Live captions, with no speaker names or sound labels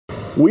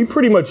We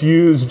pretty much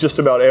use just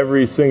about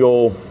every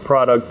single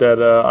product that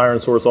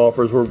ironSource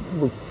offers. We're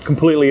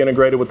completely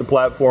integrated with the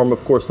platform.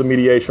 Of course, the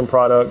mediation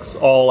products,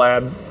 all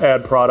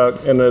ad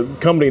products, and a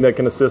company that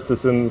can assist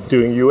us in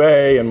doing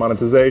UA and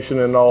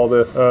monetization and all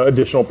the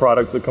additional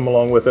products that come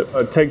along with it.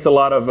 It takes a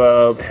lot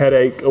of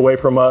headache away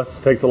from us.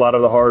 Takes a lot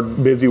of the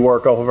hard, busy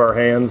work off of our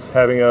hands,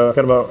 having a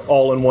kind of an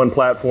all-in-one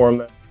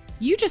platform.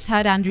 You just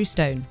heard Andrew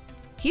Stone.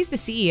 He's the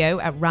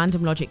CEO at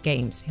Random Logic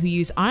Games, who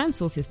use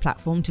ironSource's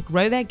platform to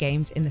grow their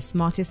games in the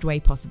smartest way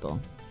possible.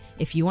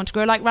 If you want to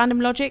grow like Random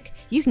Logic,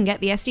 you can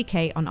get the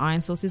SDK on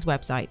ironSource's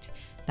website.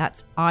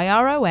 That's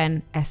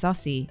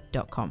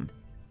ironsrc.com.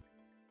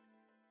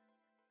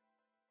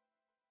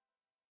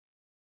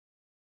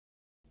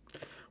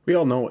 We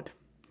all know it.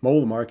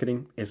 Mobile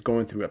marketing is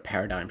going through a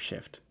paradigm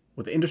shift.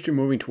 With the industry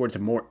moving towards a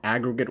more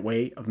aggregate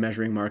way of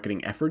measuring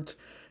marketing efforts,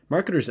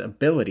 marketers'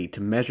 ability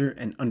to measure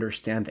and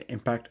understand the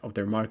impact of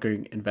their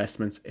marketing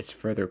investments is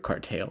further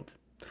curtailed.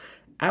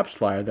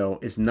 AppsFlyer, though,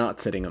 is not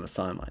sitting on the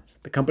sidelines.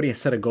 The company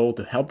has set a goal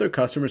to help their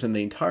customers and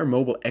the entire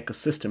mobile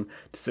ecosystem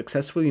to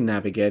successfully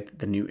navigate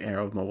the new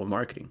era of mobile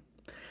marketing.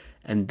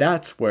 And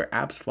that's where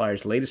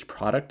AppsFlyer's latest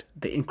product,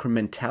 the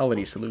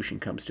Incrementality solution,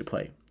 comes to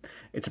play.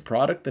 It's a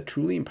product that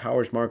truly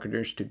empowers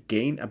marketers to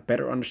gain a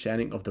better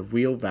understanding of the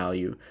real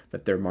value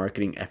that their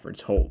marketing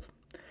efforts hold.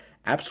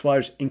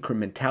 AppsFlyer's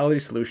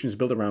Incrementality solution is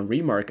built around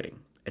remarketing.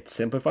 It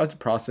simplifies the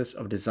process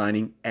of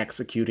designing,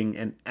 executing,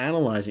 and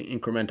analyzing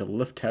incremental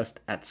lift tests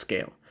at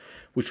scale,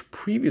 which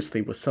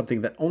previously was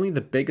something that only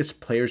the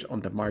biggest players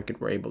on the market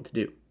were able to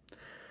do.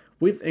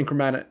 With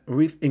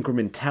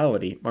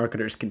Incrementality,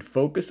 marketers can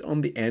focus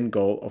on the end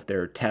goal of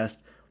their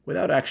test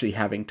without actually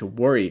having to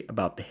worry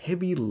about the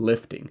heavy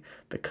lifting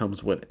that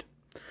comes with it.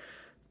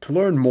 To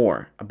learn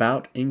more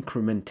about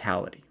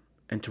Incrementality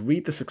and to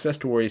read the success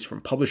stories from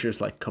publishers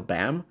like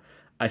Kabam,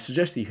 I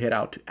suggest that you head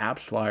out to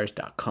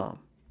appsflyers.com.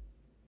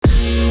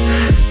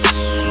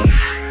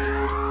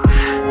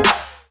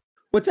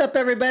 What's up,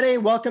 everybody?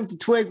 Welcome to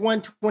Twig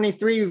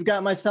 123. We've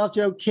got myself,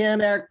 Joe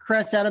Kim, Eric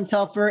Kress, Adam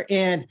Telfer,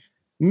 and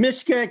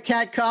Mishka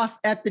Katkoff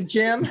at the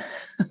gym.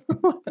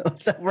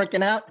 What's that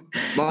working out?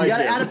 You got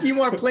to add a few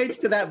more plates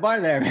to that bar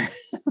there.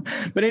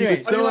 But anyway,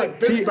 so like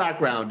this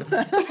background.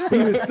 He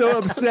was so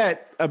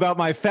upset about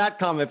my fat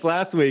comments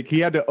last week. He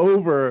had to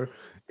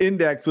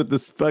over-index with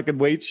this fucking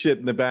weight shit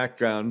in the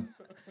background.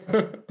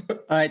 All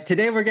right,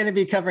 today we're going to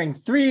be covering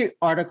 3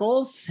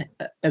 articles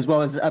as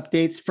well as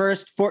updates.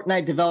 First,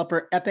 Fortnite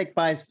developer Epic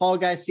buys Fall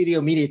Guys studio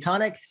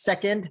Mediatonic.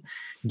 Second,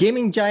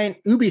 gaming giant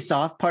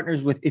Ubisoft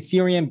partners with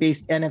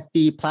Ethereum-based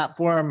NFT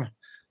platform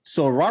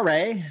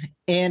Sorare.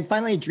 And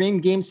finally, Dream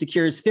Games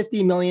secures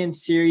 50 million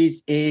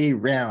Series A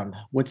round.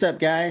 What's up,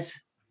 guys?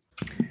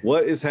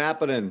 What is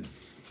happening?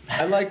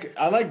 I like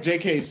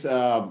JK's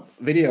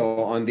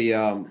video on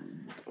the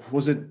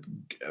was it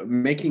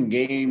making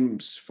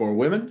games for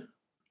women?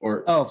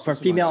 Or for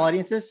female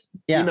audiences?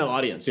 Yeah. Female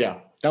audience, yeah.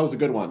 That was a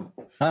good one.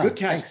 Good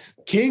catch. Thanks.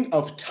 King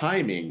of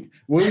timing.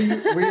 Were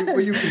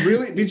you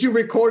really, did you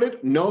record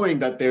it knowing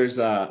that there's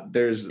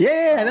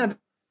Yeah, no,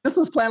 this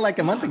was planned like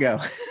a month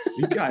ago.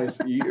 You guys,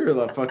 you're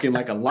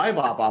like a live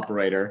op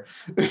operator.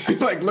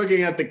 Like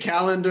looking at the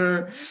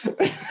calendar,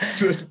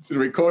 the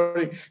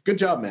recording. Good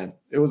job, man.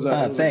 It was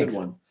a good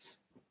one.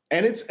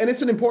 And it's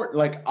an important,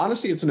 like,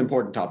 honestly, it's an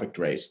important topic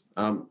to raise.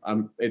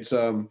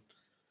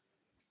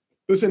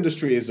 This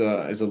industry is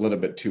a little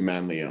bit too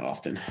manly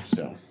often.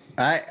 So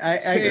I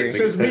agree.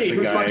 Says me,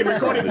 who's fucking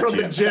recording from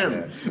the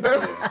gym.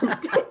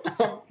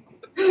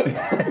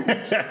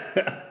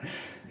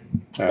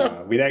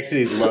 We'd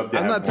actually love to.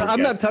 I'm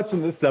not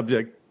touching this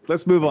subject.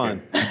 Let's move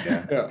on.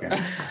 Okay.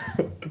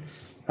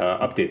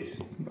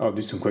 Updates. I'll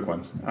do some quick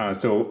ones.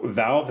 So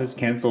Valve has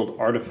canceled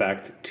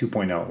Artifact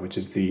 2.0, which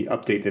is the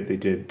update that they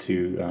did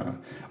to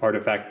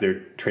Artifact,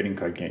 their trading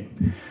card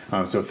game.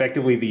 So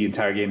effectively, the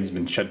entire game has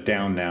been shut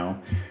down now.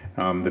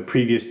 The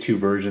previous 2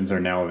 versions are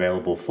now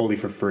available fully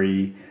for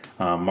free.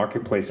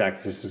 Marketplace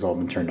access has all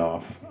been turned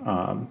off.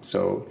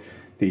 So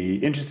the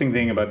interesting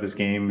thing about this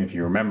game, if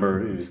you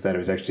remember, is that it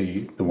was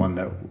actually the one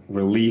that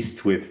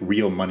released with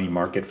real money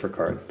market for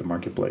cards, the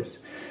marketplace.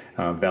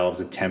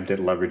 Valve's attempt at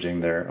leveraging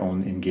their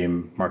own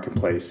in-game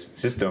marketplace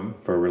system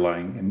for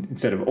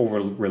instead of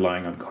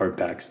over-relying on card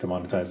packs to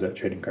monetize that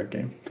trading card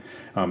game.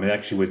 It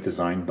actually was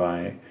designed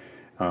by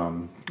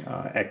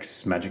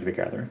ex-Magic the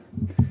Gathering.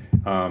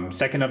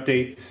 Second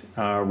update,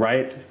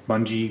 Riot,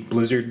 Bungie,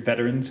 Blizzard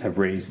veterans have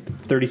raised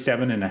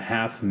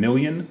 $37.5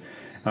 million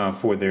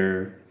for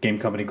their game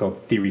company called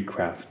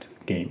Theorycraft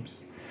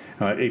Games.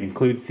 It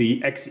includes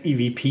the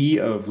ex-EVP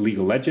of League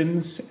of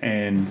Legends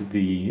and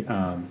the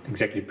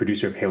executive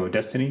producer of Halo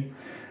Destiny.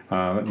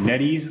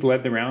 NetEase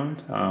led the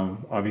round,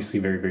 obviously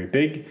very, very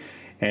big.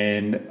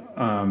 And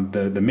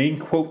the main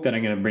quote that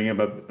I'm going to bring up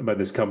about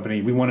this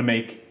company, we want to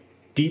make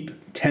deep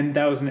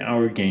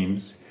 10,000-hour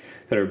games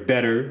that are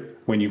better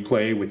when you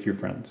play with your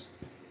friends.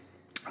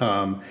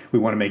 We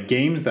want to make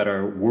games that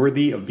are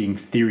worthy of being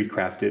theory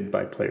crafted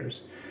by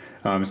players.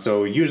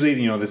 So usually,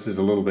 this is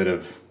a little bit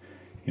of,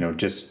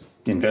 just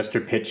investor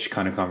pitch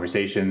kind of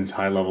conversations,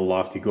 high level,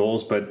 lofty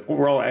goals. But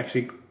overall, I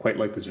actually quite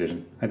like this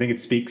vision. I think it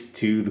speaks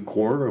to the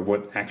core of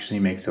what actually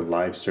makes a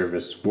live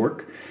service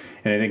work.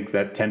 And I think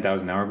that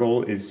 10,000 hour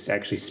goal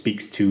actually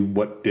speaks to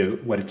what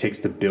it takes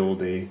to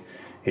build a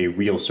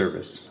real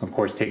service. Of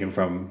course, taken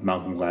from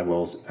Malcolm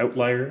Gladwell's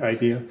outlier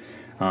idea.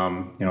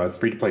 A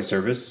free-to-play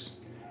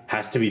service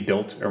has to be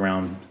built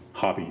around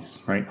hobbies,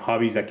 right?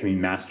 Hobbies that can be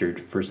mastered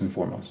first and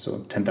foremost. So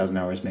 10,000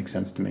 hours makes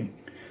sense to me.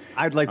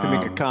 I'd like to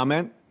make a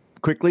comment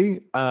quickly.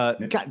 God,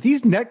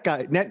 these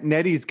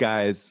NetEase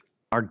guys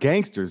are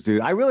gangsters,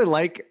 dude. I really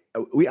like.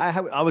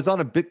 I was on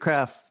a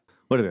Bitcraft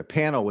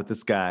panel with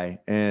this guy,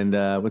 and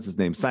what's his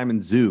name, Simon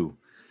Zhu.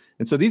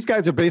 And so these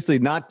guys are basically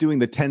not doing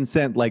the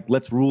Tencent, like,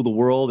 let's rule the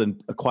world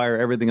and acquire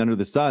everything under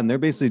the sun. They're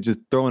basically just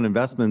throwing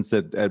investments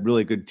at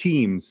really good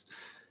teams.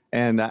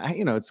 And,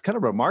 it's kind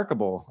of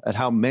remarkable at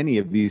how many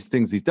of these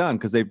things he's done,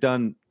 because they've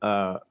done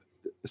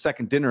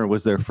Second Dinner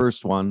was their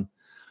first one.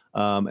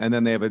 And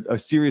then they have a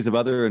series of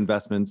other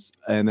investments.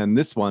 And then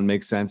this one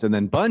makes sense. And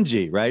then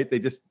Bungie, right? They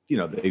just,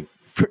 they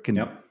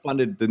freaking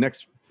funded the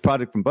next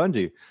project from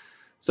Bungie.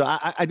 So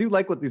I do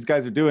like what these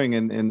guys are doing,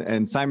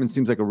 and Simon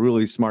seems like a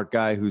really smart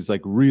guy who's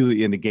like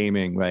really into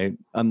gaming, right?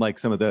 Unlike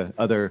some of the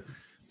other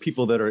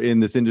people that are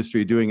in this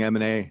industry doing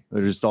M&A,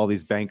 they're just all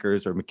these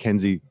bankers or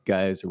McKinsey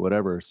guys or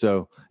whatever.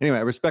 So anyway,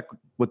 I respect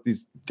what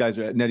these guys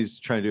are at NetEase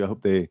trying to do. I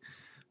hope they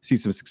see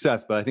some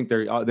success, but I think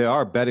they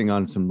are betting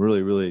on some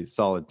really, really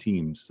solid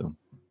teams. So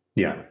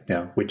yeah,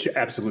 which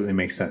absolutely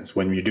makes sense.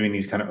 When you're doing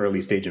these kind of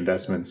early stage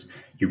investments,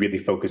 you really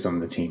focus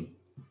on the team.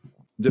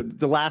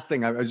 The last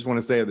thing I just want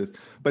to say of this,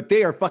 but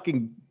they are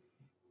fucking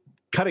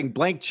cutting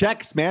blank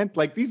checks, man.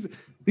 Like these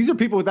are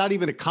people without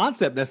even a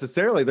concept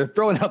necessarily. They're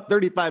throwing out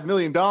 $35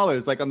 million.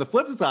 Like on the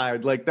flip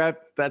side, like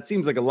that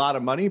seems like a lot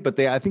of money, but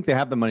I think they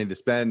have the money to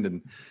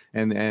spend,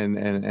 and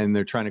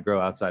they're trying to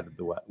grow outside of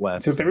the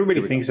West. So if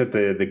everybody thinks that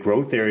the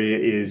growth area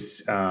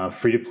is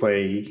free to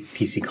play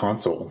PC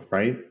console,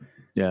 right?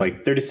 Yeah.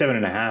 Like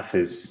 37.5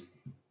 is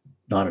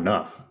not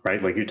enough,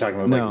 right? Like you're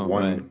talking about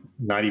right.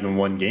 Not even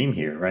one game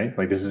here, right?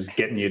 Like this is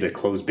getting you to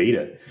close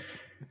beta.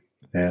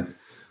 Yeah.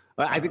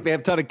 I think they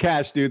have a ton of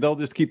cash, dude. They'll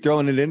just keep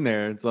throwing it in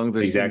there as long as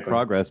there's some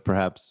progress,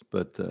 perhaps.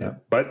 But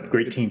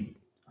great team.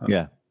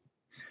 Yeah,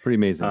 pretty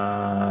amazing.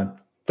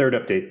 Third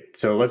update.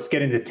 So let's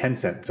get into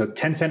Tencent. So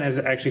Tencent has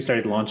actually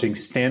started launching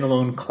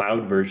standalone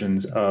cloud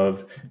versions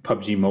of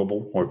PUBG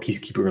Mobile, or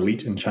Peacekeeper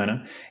Elite in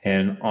China,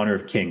 and Honor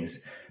of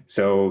Kings.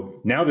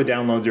 So now the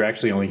downloads are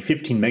actually only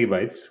 15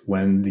 megabytes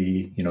when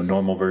the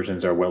normal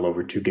versions are well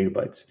over 2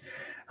 gigabytes.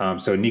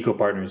 So Nico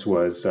Partners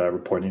was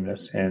reporting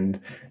this,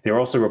 and they're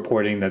also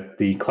reporting that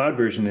the cloud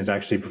version is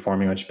actually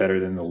performing much better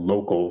than the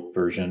local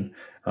version,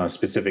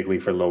 specifically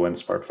for low-end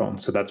smartphones.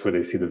 So that's where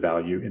they see the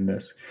value in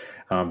this.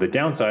 The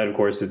downside, of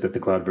course, is that the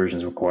cloud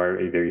versions require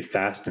a very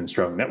fast and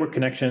strong network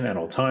connection at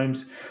all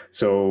times.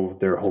 So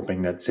they're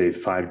hoping that, say,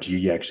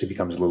 5G actually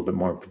becomes a little bit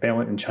more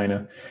prevalent in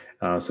China,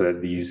 so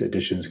that these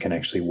additions can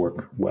actually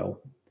work well.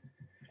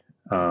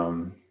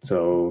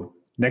 So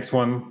next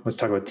one, let's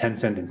talk about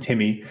Tencent and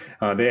Timmy.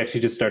 They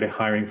actually just started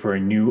hiring for a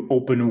new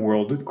open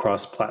world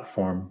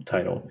cross-platform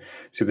title.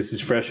 So this is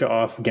fresh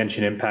off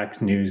Genshin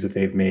Impact's news that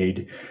they've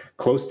made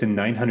close to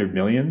 900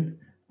 million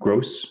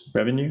gross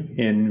revenue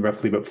in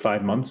roughly about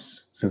 5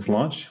 months since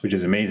launch, which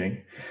is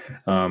amazing.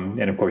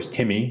 And of course,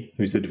 Timmy,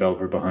 who's the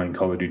developer behind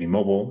Call of Duty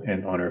Mobile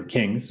and Honor of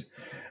Kings,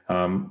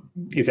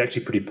 is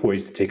actually pretty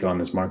poised to take on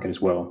this market as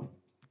well.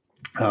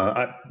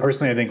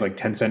 Personally, I think like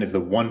Tencent is the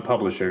one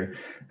publisher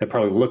that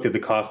probably looked at the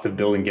cost of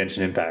building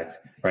Genshin Impact,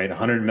 right?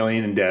 100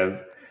 million in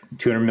dev,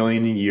 200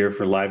 million a year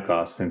for live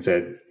costs, and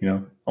said,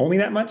 only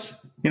that much?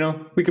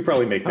 We could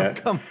probably make that.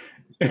 Come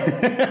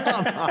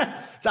on.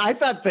 So I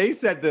thought they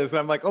said this.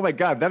 I'm like, oh my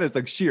God, that is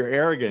like sheer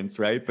arrogance,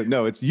 right? But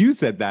no, it's you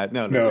said that.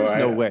 No, there's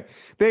no way.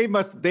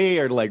 They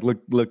are like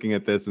looking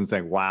at this and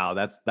saying, wow,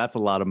 that's a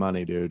lot of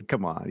money, dude.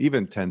 Come on.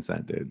 Even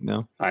Tencent, dude.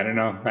 No? I don't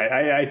know.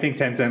 I think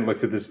Tencent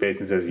looks at this space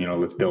and says,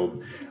 let's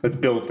build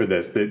for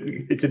this.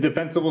 It's a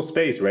defensible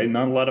space, right?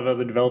 Not a lot of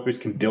other developers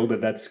can build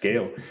at that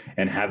scale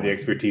and have the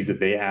expertise that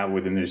they have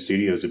within their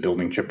studios of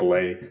building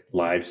AAA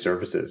live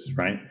services,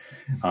 right?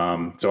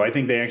 So I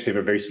think they actually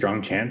have a very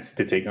strong chance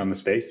to take on the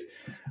space.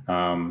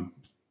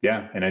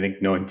 And I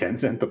think knowing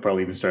Tencent, they'll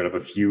probably even start up a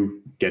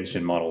few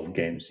Genshin model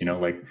games,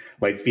 like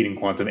Lightspeed and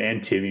Quantum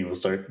and Timmy will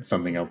start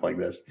something up like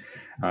this.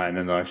 And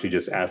then they'll actually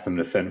just ask them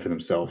to fend for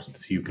themselves to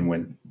see who can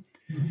win.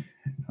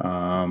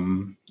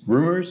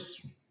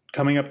 Rumors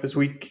coming up this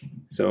week.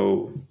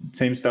 So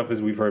same stuff as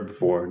we've heard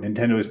before.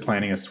 Nintendo is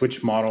planning a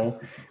Switch model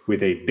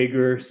with a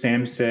bigger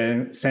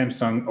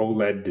Samsung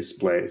OLED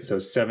display. So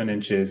 7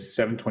 inches,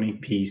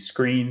 720p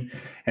screen,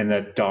 and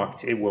that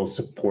docked, it will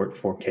support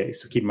 4K.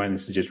 So keep in mind,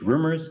 this is just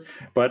rumors,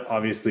 but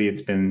obviously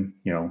it's been,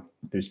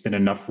 there's been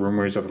enough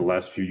rumors over the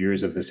last few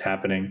years of this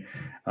happening,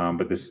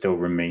 but this still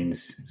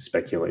remains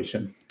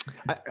speculation.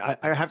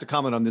 I have to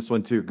comment on this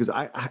one too, because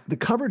the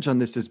coverage on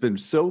this has been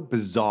so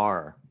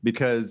bizarre,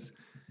 because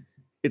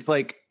it's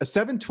like a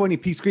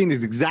 720p screen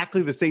is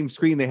exactly the same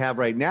screen they have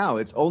right now.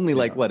 It's only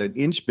like what, an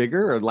inch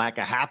bigger or like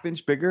a half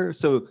inch bigger.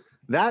 So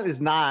that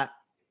is not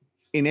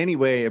in any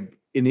way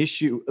an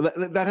issue.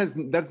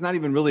 That's not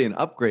even really an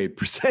upgrade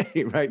per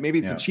se, right? Maybe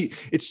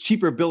it's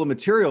cheaper bill of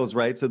materials,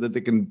 right? So that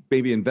they can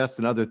maybe invest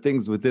in other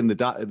things within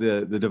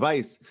the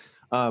device.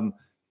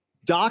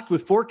 Docked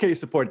with 4K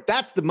support,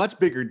 that's the much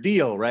bigger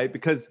deal, right?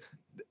 Because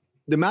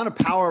the amount of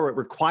power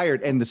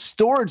required and the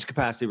storage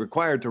capacity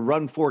required to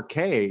run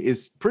 4K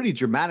is pretty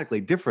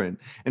dramatically different.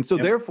 And so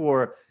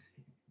therefore,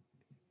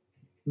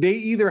 they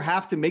either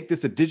have to make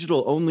this a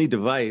digital only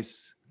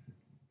device.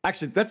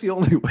 Actually, that's the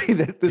only way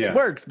that this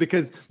works,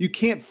 because you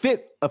can't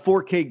fit a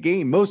 4K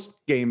game. Most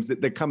games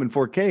that come in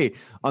 4K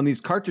on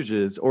these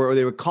cartridges, or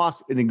they would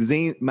cost an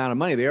insane amount of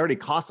money. They already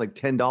cost like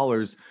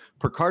 $10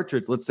 per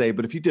cartridge, let's say.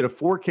 But if you did a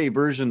 4K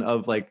version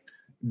of like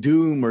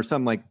Doom or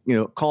something like,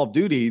 Call of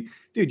Duty,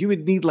 dude, you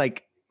would need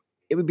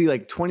it would be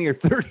like $20 or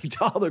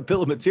 $30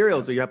 bill of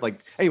materials. So you have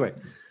anyway,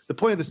 the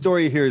point of the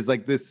story here is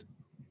like this.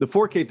 The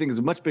 4K thing is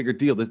a much bigger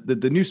deal.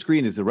 The new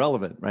screen is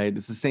irrelevant, right?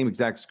 It's the same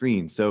exact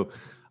screen. So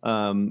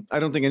I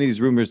don't think any of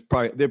these rumors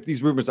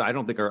I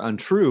don't think are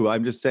untrue.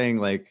 I'm just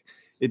saying I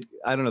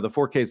don't know. The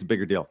 4K is a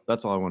bigger deal.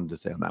 That's all I wanted to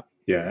say on that.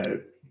 Yeah.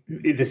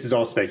 This is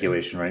all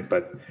speculation, right?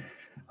 But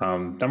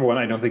number one,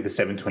 I don't think the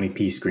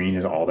 720p screen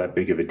is all that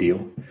big of a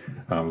deal.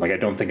 I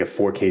don't think a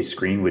 4K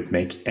screen would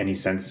make any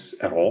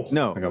sense at all.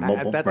 No, like a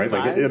mobile, at that right?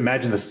 size?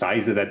 Imagine the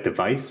size of that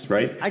device,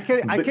 right? I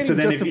can't even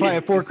justify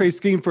a 4K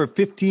screen for a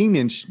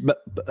 15-inch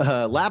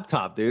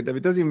laptop, dude. I mean,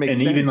 it doesn't even make sense.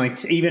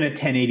 And even a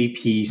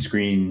 1080p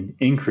screen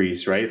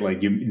increase, right?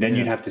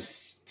 You'd have to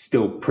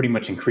still pretty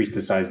much increase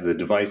the size of the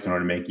device in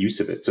order to make use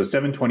of it. So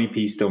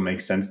 720p still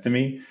makes sense to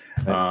me.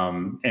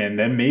 Right. And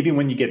then maybe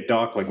when you get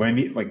docked,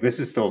 this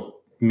is still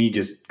me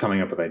just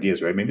coming up with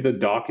ideas, right? Maybe the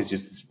dock is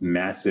just this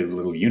massive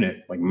little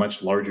unit,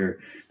 much larger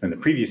than the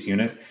previous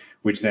unit,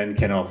 which then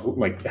can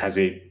has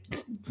a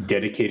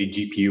dedicated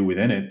GPU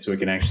within it, so it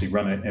can actually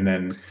run it. And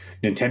then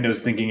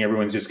Nintendo's thinking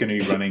everyone's just going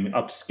to be running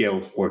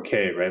upscaled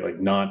 4K, right?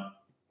 Not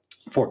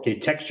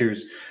 4K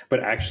textures, but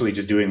actually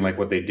just doing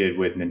what they did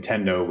with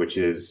Nintendo,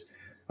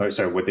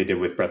 what they did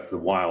with Breath of the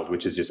Wild,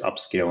 which is just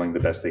upscaling the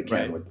best they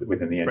can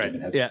within the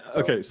engine. Right.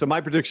 Okay. So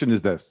my prediction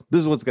is this. This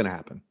is what's going to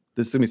happen.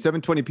 This is going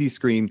to be 720p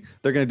screen.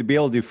 They're going to be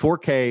able to do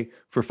 4K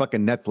for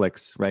fucking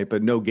Netflix, right?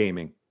 But no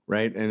gaming,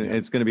 right? And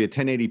it's going to be a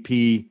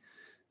 1080p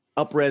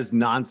up-res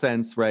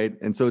nonsense, right?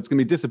 And so it's going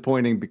to be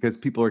disappointing because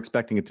people are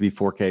expecting it to be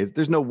 4K.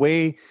 There's no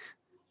way.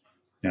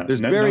 Yeah. There's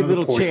very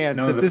little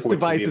chance that this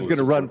device is going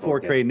to run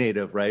 4K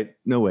native, right?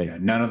 No way. Yeah,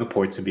 none of the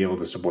ports will be able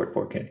to support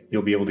 4K.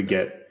 You'll be able to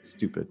get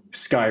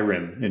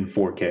Skyrim in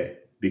 4K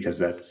because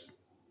that's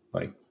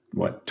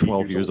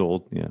 12 years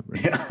old. Yeah.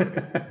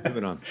 Right.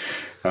 Moving on.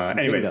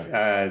 Anyways,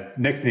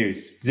 next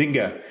news.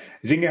 Zynga.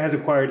 Zynga has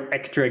acquired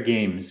Ectra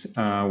Games,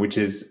 which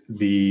is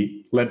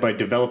led by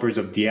developers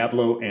of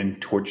Diablo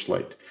and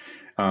Torchlight.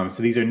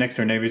 So these are next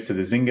door neighbors to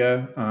the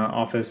Zynga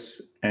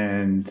office.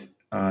 And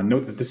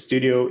note that this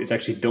studio is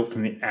actually built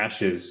from the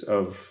ashes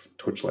of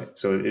Torchlight.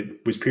 So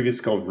it was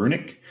previously called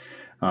Runic.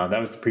 That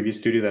was the previous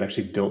studio that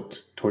actually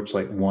built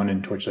Torchlight 1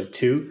 and Torchlight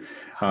 2.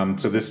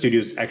 So this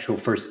studio's actual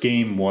first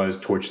game was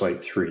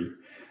Torchlight 3.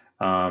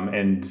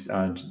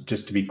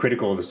 Just to be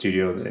critical of the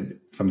studio,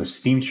 from the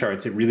Steam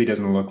charts, it really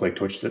doesn't look like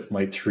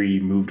Torchlight 3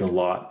 moved a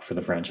lot for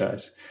the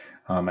franchise.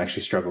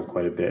 Actually struggled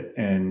quite a bit.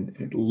 And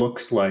it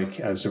looks like,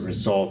 as a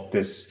result,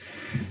 this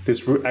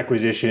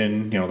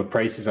acquisition, the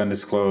price is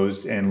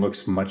undisclosed and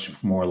looks much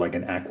more like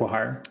an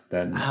acqui-hire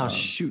than. Oh,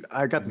 shoot.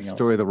 I got the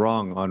story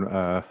wrong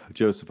on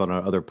Joseph on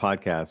our other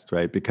podcast,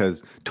 right?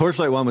 Because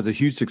Torchlight 1 was a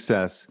huge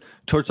success.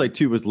 Torchlight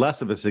 2 was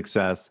less of a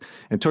success.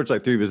 And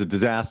Torchlight 3 was a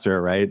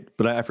disaster, right?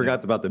 But I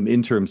forgot about the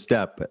interim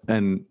step.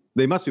 And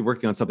they must be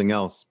working on something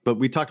else. But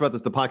we talked about this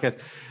in the podcast.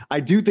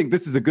 I do think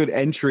this is a good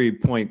entry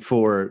point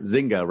for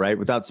Zynga, right?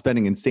 Without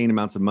spending insane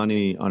amounts of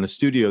money on a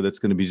studio that's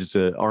going to be just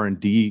a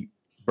R&D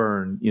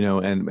burn,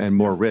 and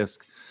more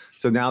risk.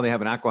 So now they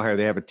have an acqui-hire.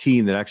 They have a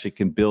team that actually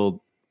can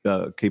build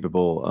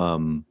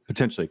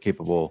potentially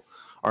capable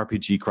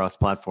RPG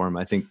cross-platform.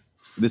 I think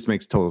this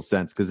makes total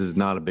sense because this is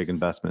not a big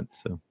investment.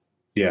 So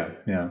yeah.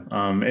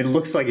 It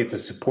looks like it's a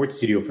support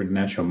studio for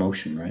Natural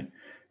Motion, right?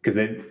 Because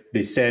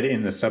they said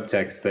in the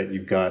subtext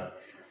that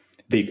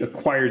they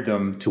acquired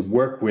them to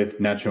work with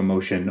Natural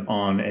Motion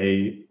on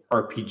a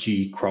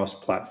RPG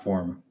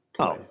cross-platform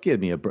play. Oh, give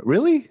me a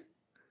really?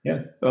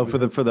 Yeah. Oh, for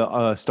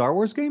the Star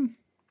Wars game?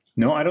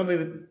 No, I don't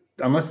think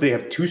unless they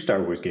have two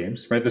Star Wars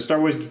games, right? The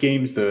Star Wars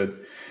games, I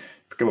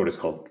forget what it's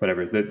called,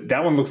 whatever.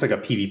 That one looks like a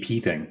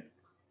PvP thing.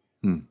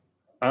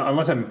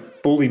 Unless I'm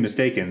fully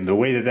mistaken, the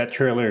way that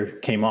trailer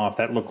came off,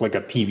 that looked like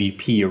a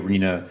PvP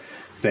arena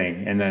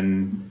thing, and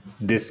then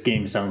this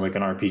game sounds like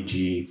an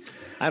RPG.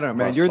 I don't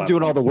know, man. You're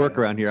doing all the work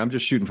around here. I'm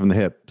just shooting from the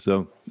hip.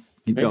 So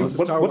keep going.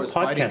 What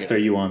podcast are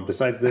you on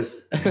besides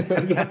this? How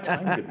do you have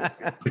time for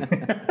this?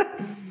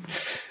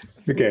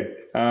 Okay.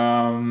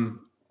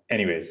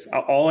 Anyways,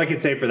 all I can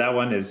say for that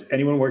one is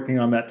anyone working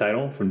on that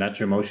title from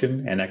Natural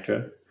Motion and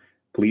Ectra,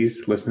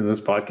 please listen to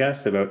this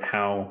podcast about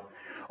how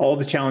all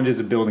the challenges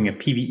of building a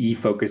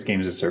PvE-focused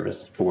games as a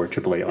service for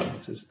AAA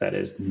audiences. That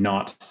is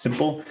not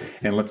simple,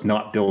 and let's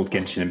not build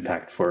Genshin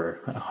Impact for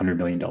 $100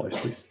 million,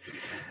 please.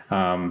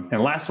 And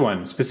last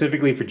one,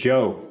 specifically for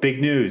Joe, big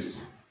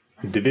news,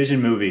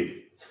 Division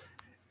movie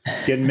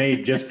getting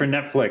made just for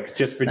Netflix,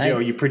 just for Joe.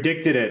 You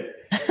predicted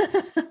it.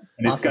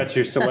 And it's got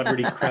your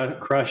celebrity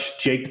crush,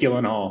 Jake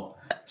Gyllenhaal,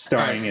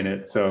 starring in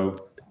it.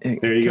 So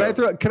there you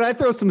go. Can I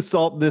throw some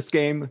salt in this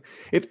game?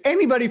 If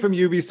anybody from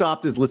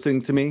Ubisoft is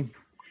listening to me,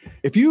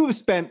 if you have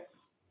spent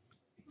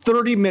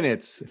 30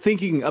 minutes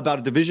thinking about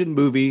a Division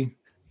movie,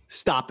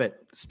 stop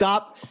it.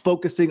 Stop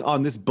focusing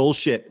on this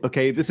bullshit,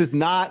 okay? This is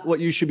not what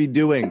you should be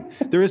doing.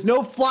 There is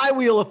no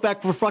flywheel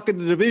effect for fucking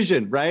the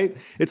Division, right?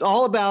 It's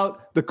all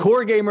about the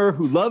core gamer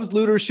who loves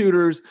looter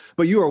shooters,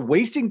 but you are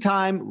wasting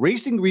time,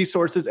 wasting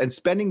resources, and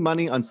spending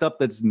money on stuff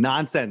that's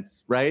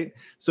nonsense, right?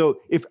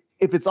 So if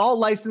it's all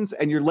licensed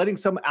and you're letting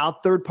some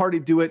third party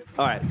do it,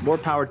 all right, more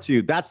power to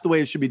you. That's the way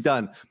it should be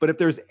done. But if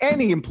there's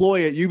any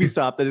employee at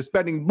Ubisoft that is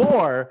spending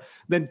more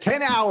than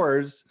 10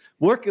 hours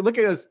looking at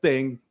this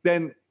thing,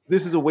 then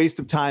this is a waste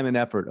of time and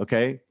effort,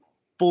 okay?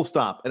 Full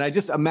stop. And I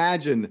just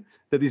imagine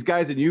that these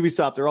guys at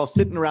Ubisoft, they're all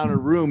sitting around in a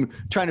room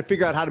trying to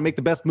figure out how to make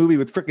the best movie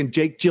with freaking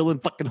Jake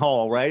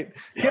Gyllenhaal, right?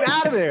 Get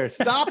out of there.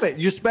 Stop it.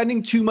 You're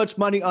spending too much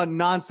money on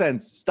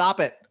nonsense. Stop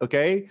it,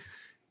 okay?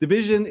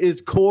 Division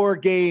is core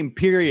game,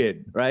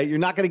 period, right? You're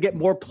not going to get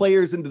more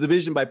players into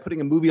Division by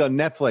putting a movie on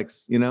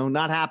Netflix,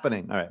 not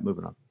happening. All right,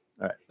 moving on.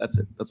 All right, that's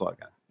it. That's all I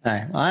got. All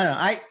right. Well, I don't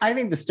know. I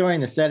think the story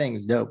and the setting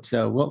is dope,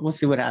 so we'll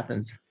see what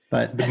happens.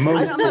 But the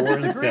most I'm not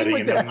boring disagreeing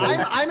with setting.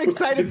 that. I'm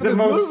excited for this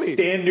movie. It's the most movie.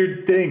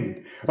 standard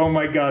thing. Oh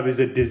my God, there's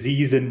a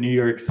disease in New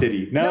York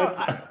City. There's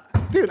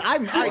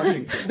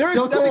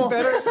Still nothing cool.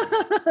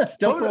 better.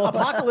 Still cool.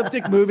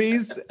 Apocalyptic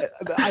movies.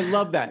 I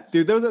love that,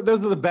 dude.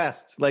 Those are the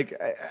best. Like,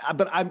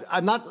 but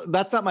I'm not.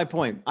 That's not my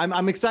point.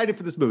 I'm excited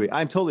for this movie.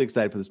 I'm totally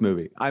excited for this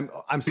movie.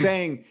 I'm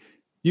saying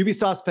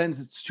Ubisoft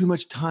spends too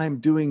much time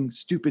doing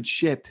stupid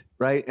shit,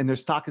 right? And their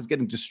stock is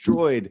getting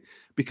destroyed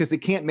because they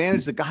can't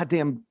manage the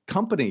goddamn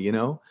company,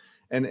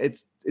 And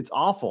it's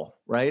awful,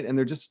 right? And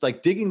they're just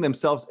like digging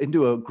themselves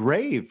into a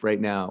grave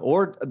right now,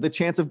 or the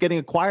chance of getting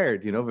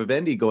acquired,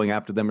 Vivendi going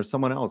after them or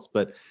someone else.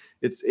 But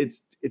it's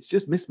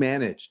just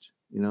mismanaged,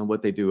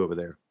 what they do over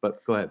there.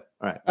 But go ahead.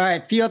 All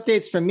right. Few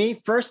updates from me.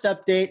 First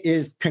update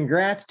is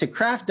congrats to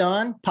Craft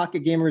On.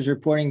 Pocket Gamer is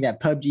reporting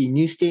that PUBG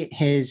New State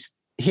has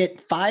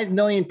hit 5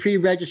 million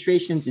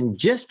pre-registrations in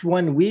just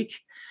 1 week.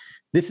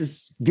 This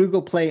is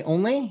Google Play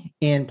only,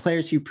 and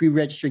players who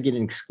pre-register get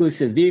an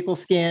exclusive vehicle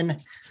skin.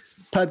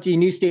 PUBG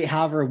New State,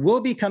 however, will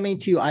be coming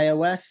to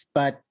iOS,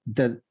 but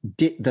the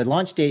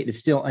launch date is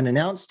still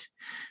unannounced.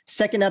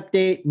 Second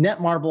update,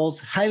 Netmarble's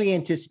highly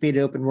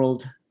anticipated open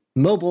world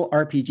mobile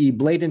RPG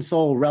Blade and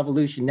Soul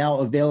Revolution now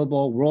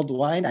available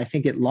worldwide. I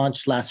think it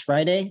launched last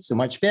Friday, so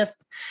March 5th.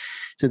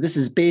 So this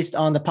is based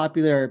on the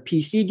popular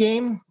PC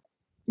game.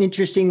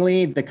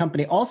 Interestingly, the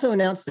company also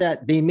announced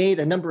that they made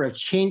a number of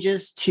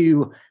changes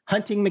to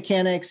hunting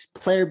mechanics,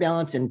 player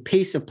balance, and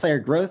pace of player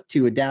growth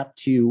to adapt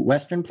to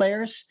Western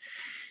players.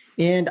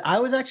 And I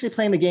was actually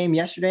playing the game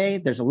yesterday.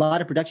 There's a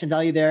lot of production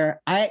value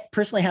there. I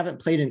personally haven't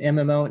played an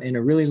MMO in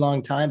a really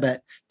long time,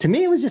 but to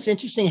me, it was just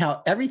interesting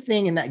how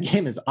everything in that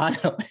game is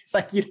auto. It's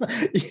like,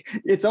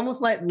 it's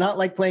almost like not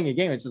like playing a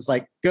game. It's just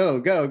like, go,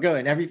 go, go.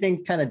 And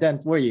everything's kind of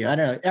done for you. I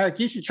don't know. Eric,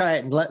 you should try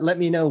it and let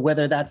me know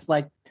whether that's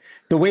like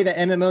the way that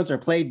MMOs are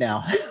played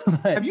now.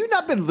 Have you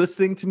not been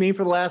listening to me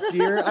for the last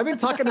year? I've been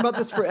talking about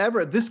this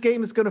forever. This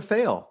game is going to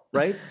fail,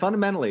 right?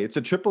 Fundamentally, it's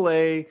a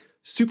AAA,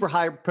 super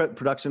high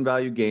production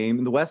value game.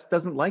 And the West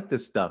doesn't like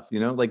this stuff,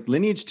 like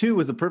Lineage 2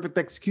 was a perfect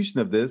execution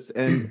of this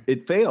and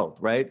it failed,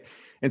 right?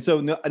 And so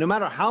no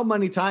matter how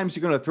many times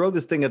you're going to throw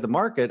this thing at the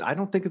market, I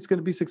don't think it's going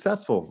to be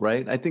successful,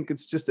 right? I think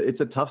it's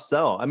a tough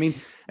sell. I mean,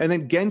 and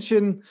then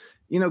Genshin,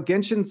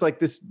 Genshin's like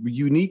this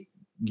unique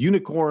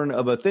unicorn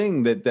of a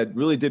thing that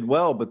really did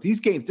well, but these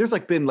games, there's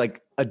been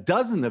a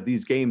dozen of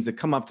these games that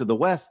come up to the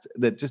West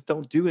that just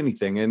don't do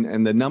anything,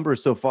 and the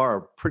numbers so far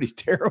are pretty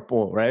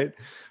terrible, right?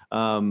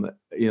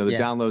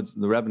 Downloads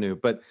and the revenue,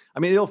 but I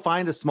mean, it'll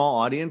find a small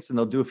audience and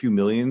they'll do a few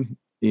million,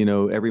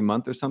 every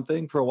month or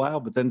something for a while,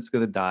 but then it's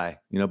going to die,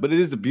 but it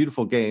is a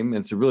beautiful game,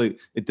 and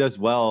it does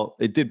well.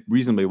 It did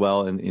reasonably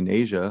well in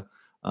Asia,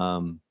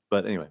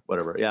 but anyway,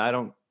 whatever. Yeah, I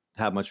don't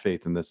have much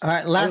faith in this. All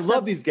right, I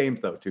love these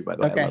games though too, by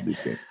the way. I love these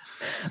games.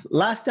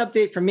 Last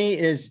update for me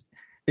is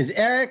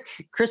Eric,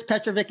 Chris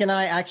Petrovic, and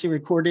I actually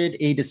recorded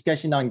a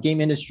discussion on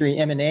game industry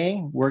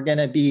M&A. We're going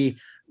to be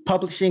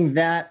publishing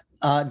that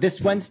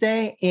this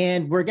Wednesday,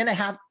 and we're going to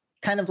have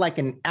kind of like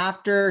an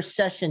after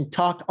session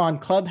talk on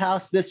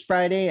Clubhouse this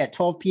Friday at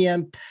 12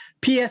 p.m.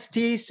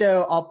 PST.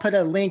 So I'll put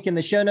a link in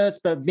the show notes,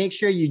 but make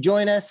sure you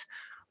join us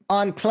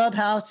on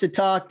Clubhouse to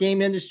talk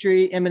game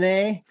industry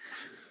M&A.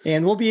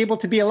 And we'll be able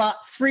to be a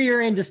lot freer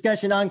in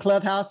discussion on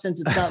Clubhouse since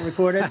it's not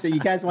recorded. So you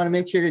guys want to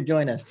make sure to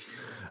join us.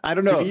 I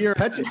don't know.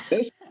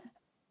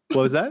 What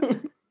was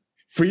that?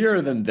 Freer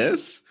than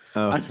this?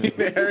 I mean,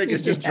 Eric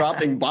is just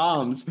dropping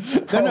bombs.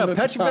 Petrovic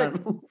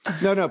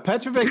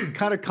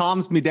kind of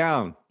calms me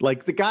down.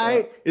 Like the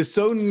guy is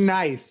so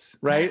nice,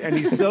 right? And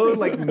he's so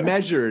like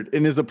measured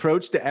in his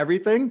approach to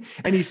everything.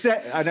 And he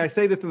said, and I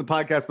say this in the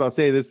podcast, but I'll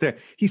say this there.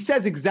 He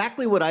says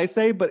exactly what I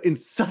say, but in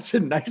such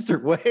a nicer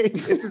way.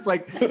 It's just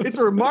like, it's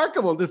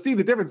remarkable to see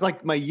the difference,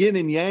 like my yin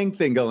and yang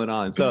thing going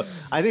on. So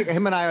I think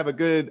him and I have a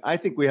good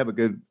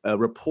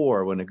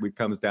rapport when it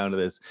comes down to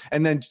this.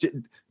 And then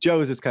Joe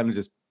is just kind of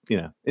just,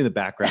 in the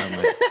background.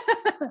 Like.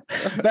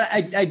 But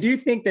I do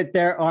think that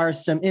there are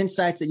some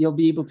insights that you'll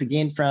be able to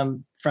gain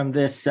from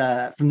this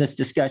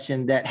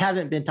discussion that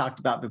haven't been talked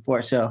about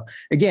before. So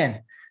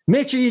again,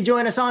 make sure you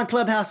join us on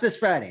Clubhouse this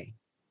Friday.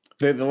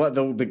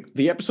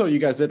 The episode you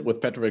guys did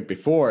with Petrovic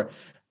before,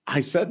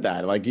 I said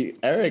that like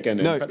Eric and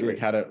Petrovic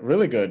had a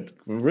really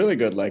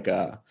good like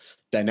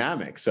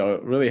dynamic. So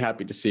really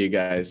happy to see you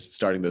guys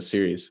starting this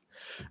series.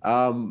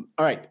 All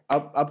right,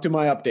 up to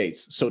my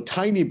updates. So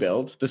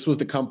TinyBuild, this was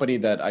the company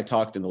that I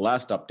talked in the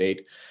last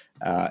update.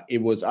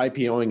 It was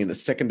IPOing in the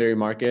secondary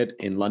market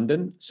in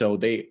London. So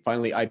they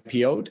finally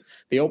IPO'd.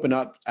 They opened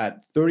up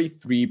at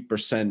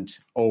 33%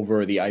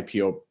 over the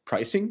IPO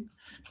pricing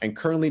and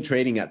currently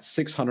trading at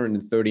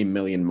 630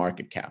 million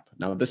market cap.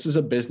 Now, this is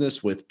a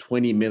business with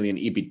 20 million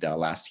EBITDA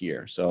last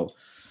year. So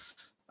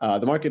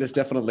the market is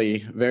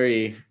definitely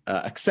very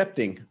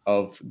accepting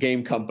of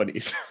game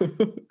companies.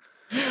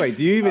 Wait,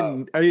 do you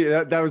even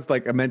that was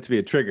like meant to be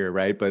a trigger,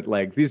 right? But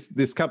like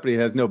this company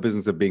has no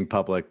business of being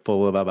public,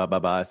 full of blah, blah, blah,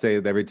 blah. I say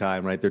it every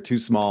time, right? They're too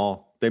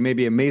small. They may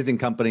be an amazing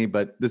company,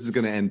 but this is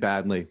going to end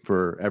badly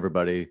for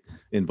everybody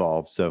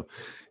involved. So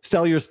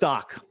sell your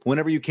stock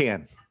whenever you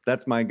can.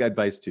 That's my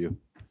advice to you.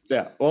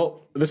 Yeah,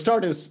 well, the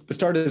start is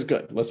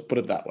good. Let's put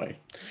it that way.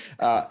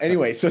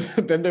 Anyway, so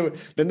then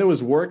there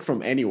was work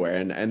from anywhere,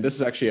 and this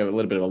is actually a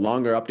little bit of a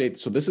longer update.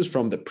 So this is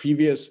from the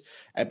previous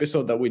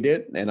episode that we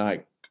did, and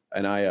I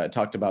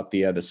talked about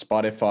the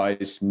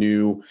Spotify's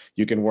new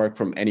 "you can work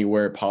from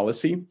anywhere"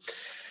 policy.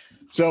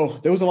 So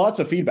there was lots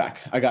of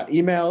feedback. I got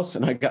emails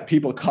and I got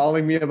people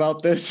calling me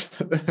about this.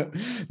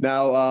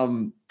 Now,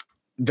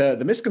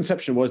 the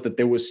misconception was that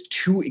there was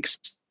two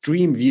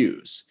extreme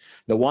views: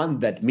 the one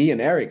that me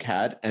and Eric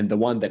had and the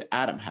one that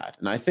Adam had.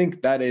 And I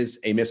think that is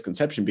a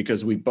misconception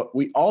because we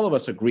all of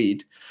us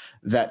agreed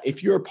that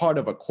if you're a part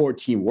of a core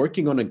team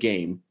working on a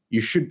game, you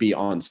should be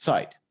on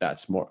site.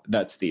 That's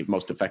the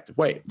most effective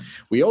way.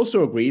 We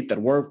also agreed that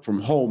work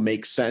from home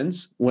makes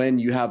sense when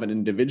you have an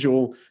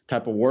individual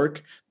type of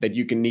work that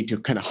you can need to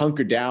kind of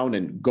hunker down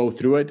and go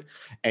through it.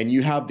 And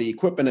you have the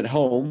equipment at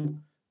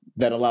home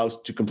that allows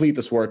to complete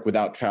this work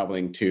without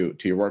traveling to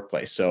your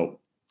workplace. So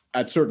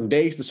at certain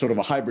days, the sort of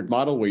a hybrid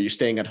model where you're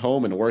staying at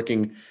home and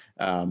working,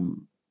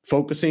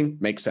 focusing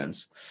makes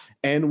sense.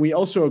 And we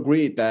also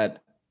agreed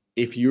that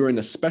if you're in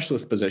a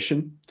specialist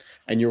position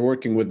and you're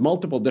working with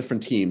multiple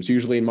different teams,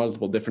 usually in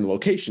multiple different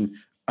locations,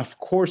 of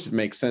course it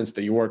makes sense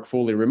that you work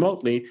fully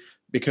remotely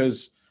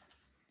because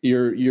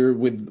you're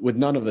with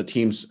none of the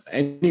teams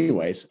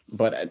anyways.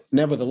 But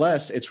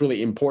nevertheless, it's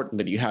really important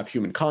that you have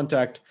human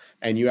contact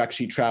and you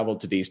actually travel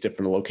to these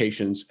different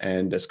locations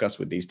and discuss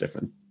with these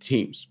different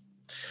teams.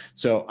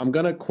 So I'm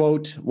going to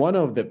quote one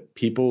of the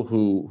people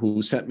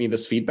who sent me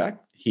this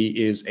feedback.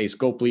 He is a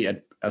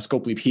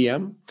Scopely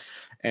PM.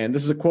 And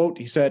this is a quote.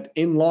 He said,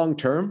 "In long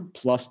term,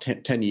 plus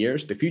 10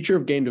 years, the future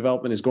of game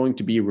development is going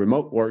to be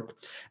remote work,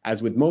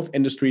 as with most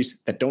industries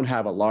that don't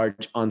have a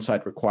large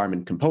on-site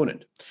requirement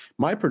component.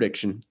 My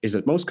prediction is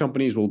that most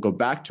companies will go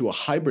back to a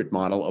hybrid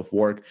model of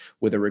work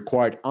with a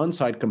required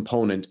on-site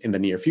component in the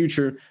near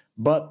future,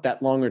 but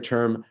that longer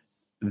term,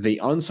 the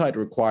on-site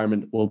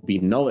requirement will be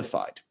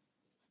nullified."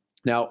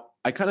 Now,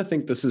 I kind of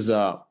think this is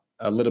a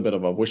little bit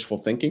of a wishful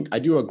thinking. I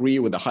do agree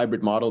with the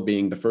hybrid model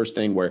being the first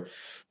thing where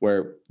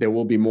there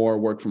will be more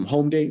work from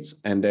home days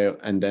and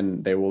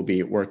then they will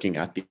be working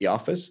at the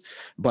office.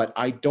 But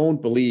I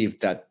don't believe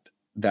that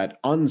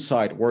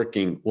on-site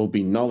working will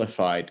be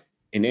nullified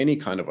in any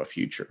kind of a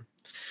future.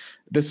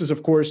 This is,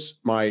 of course,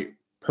 my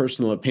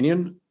personal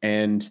opinion,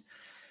 and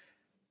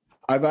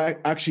I've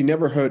actually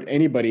never heard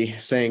anybody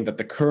saying that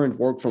the current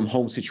work from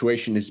home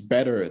situation is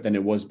better than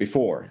it was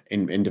before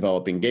in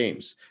developing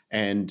games.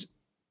 And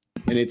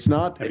it's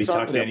not. Have you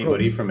talked to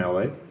anybody from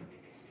LA?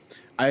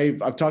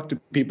 I've talked to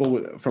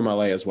people from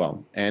LA as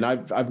well, and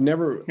I've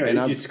never.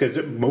 Just because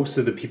most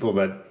of the people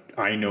that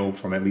I know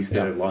from at least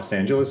the Los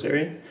Angeles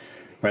area,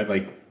 right?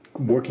 Like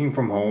working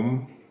from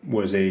home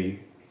was a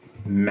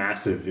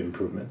massive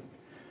improvement,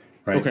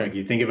 right? Okay. Like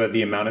you think about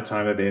the amount of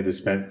time that they had to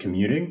spend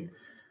commuting,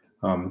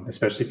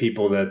 especially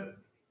people that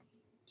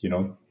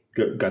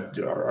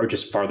are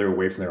just farther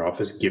away from their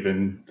office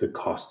given the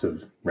cost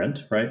of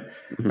rent, right?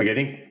 Mm-hmm. Like I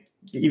think.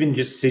 Even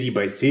just city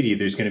by city,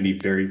 there's going to be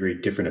very, very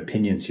different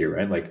opinions here,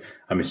 right? Like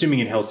I'm assuming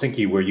in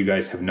Helsinki, where you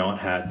guys have not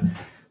had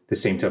the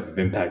same type of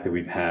impact that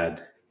we've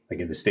had like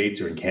in the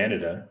States or in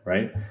Canada,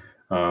 right?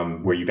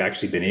 Where you've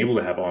actually been able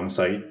to have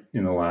on-site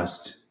in the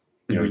last,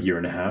 year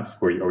and a half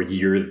or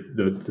year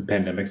the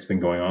pandemic's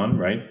been going on,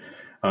 right?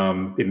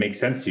 It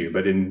makes sense to you.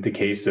 But in the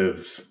case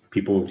of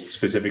people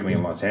specifically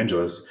in Los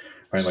Angeles,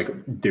 right? Like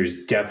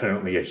there's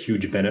definitely a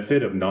huge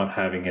benefit of not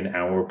having an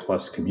hour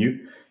plus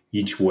commute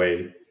each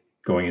way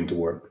going into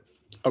work.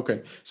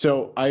 Okay,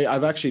 so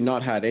I've actually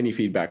not had any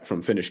feedback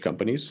from Finnish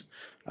companies.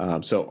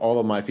 So all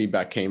of my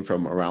feedback came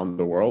from around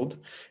the world,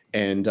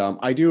 and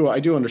I do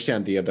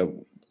understand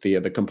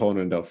the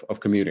component of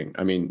commuting.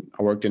 I mean,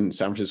 I worked in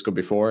San Francisco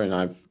before,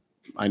 and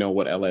I know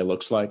what LA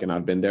looks like, and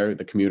I've been there.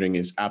 The commuting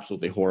is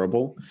absolutely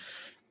horrible,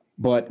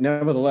 but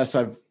nevertheless,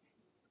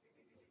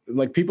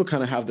 people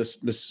kind of have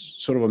this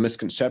sort of a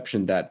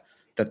misconception that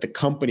the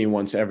company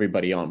wants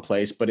everybody on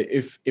place, but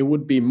if it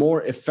would be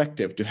more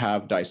effective to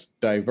have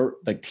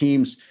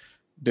teams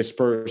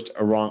dispersed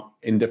around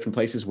in different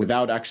places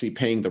without actually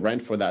paying the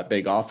rent for that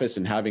big office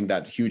and having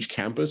that huge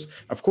campus,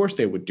 of course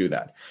they would do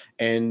that.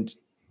 And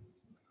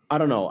I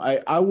don't know,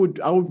 I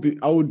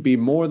would be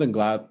more than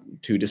glad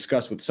to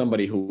discuss with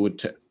somebody who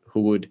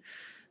would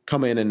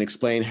come in and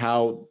explain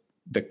how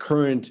the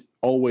current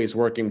always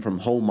working from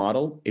home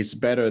model is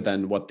better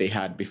than what they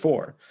had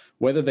before,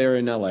 whether they're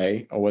in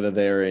LA or whether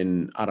they're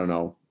in, I don't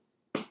know,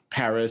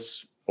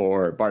 Paris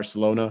or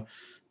Barcelona.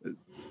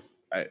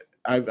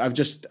 I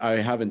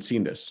haven't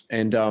seen this.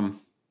 And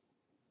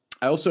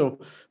I also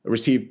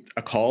received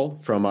a call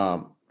from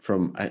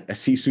a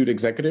C-suite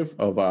executive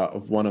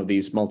of one of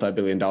these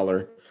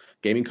multi-billion-dollar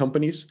gaming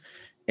companies.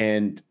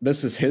 And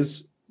this is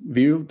his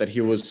view that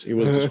he was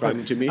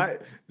describing to me.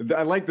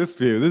 I like this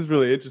view. This is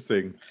really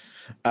interesting.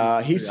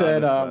 He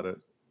said,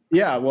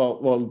 yeah,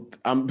 well,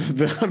 I'm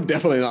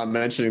definitely not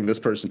mentioning this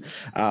person.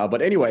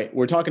 But anyway,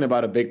 we're talking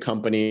about a big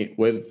company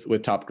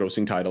with top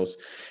grossing titles.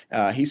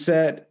 He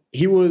said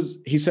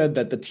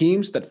that the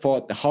teams that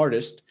fought the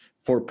hardest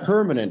for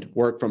permanent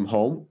work from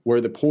home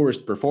were the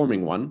poorest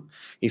performing one.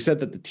 He said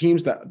that the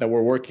teams that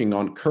were working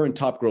on current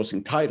top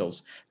grossing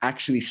titles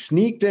actually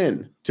sneaked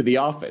in to the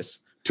office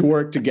to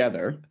work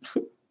together.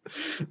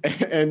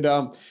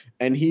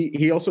 And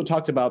he also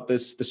talked about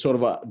this sort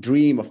of a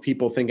dream of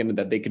people thinking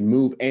that they can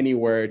move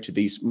anywhere to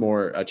these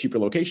more cheaper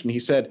locations. He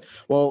said,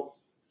 well,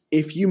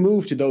 if you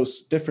move to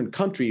those different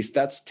countries,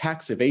 that's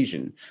tax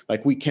evasion.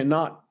 Like, we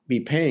cannot be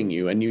paying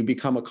you, and you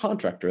become a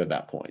contractor at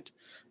that point.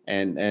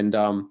 And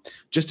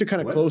just to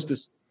kind of close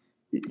this,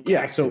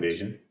 tax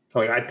evasion.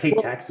 Like, I pay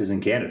taxes in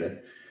Canada.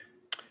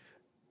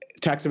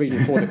 Tax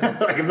evasion for the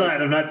company.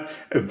 Like, I'm not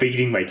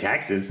evading my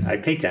taxes. I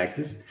pay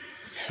taxes.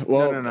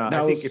 Well, no.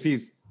 I think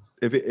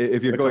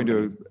if you're going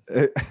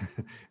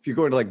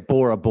to like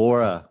Bora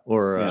Bora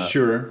or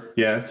sure,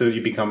 yeah. So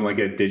you become like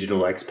a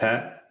digital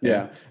expat.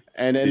 Yeah.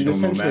 And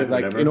essentially,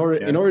 like, in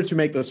order to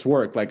make this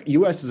work, like,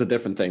 US is a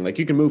different thing. Like,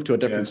 you can move to a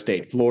different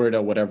state,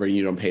 Florida, whatever, and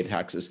you don't pay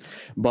taxes.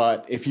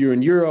 But if you're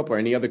in Europe or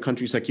any other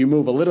countries, like, you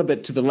move a little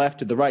bit to the left,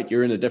 to the right,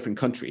 you're in a different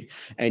country.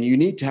 And you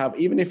need to have,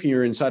 even if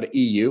you're inside of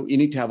EU, you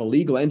need to have a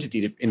legal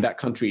entity in that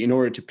country in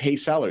order to pay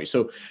salary.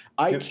 So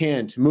I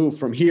can't move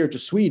from here to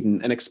Sweden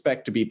and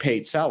expect to be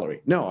paid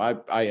salary. No,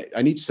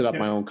 I need to set up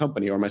my own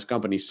company, or my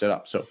company's set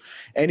up. So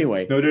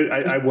anyway. No,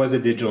 I was a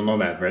digital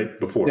nomad, right,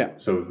 before. Yeah.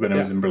 So when I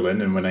was in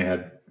Berlin, and when I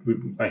had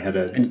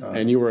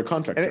and you were a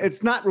contractor. And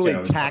it's not really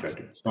tax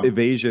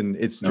evasion;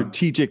 it's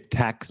strategic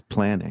tax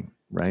planning,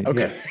 right?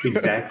 Okay, yes,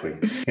 exactly.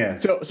 Yeah.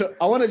 So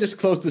I want to just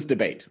close this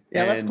debate.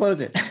 Yeah, let's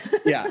close it.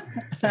 Yeah.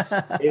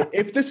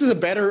 If this is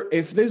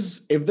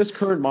if this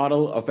current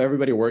model of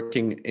everybody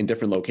working in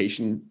different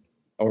location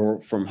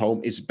or from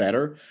home is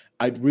better,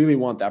 I'd really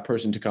want that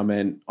person to come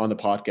in on the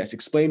podcast,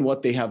 explain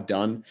what they have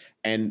done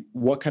and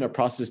what kind of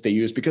process they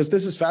use, because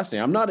this is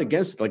fascinating. I'm not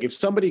against it. Like, if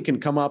somebody can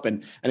come up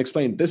and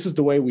explain this is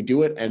the way we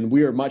do it and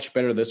we are much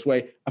better this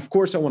way, of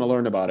course I want to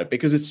learn about it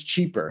because it's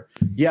cheaper.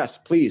 Yes,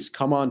 please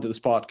come on to this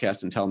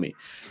podcast and tell me.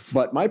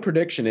 But my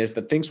prediction is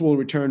that things will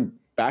return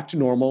back to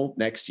normal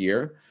next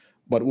year,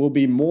 but we'll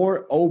be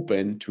more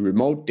open to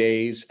remote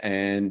days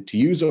and to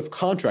use of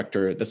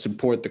contractor that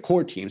support the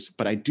core teams.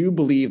 But I do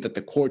believe that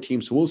the core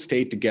teams will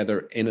stay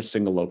together in a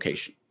single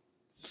location.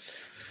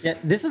 Yeah,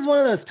 this is one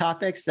of those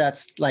topics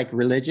that's like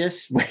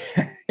religious, where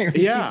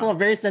people are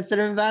very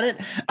sensitive about it.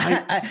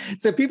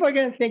 So people are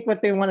going to think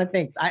what they want to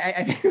think.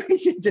 I think we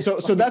should just.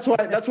 So that's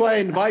why I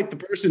invite the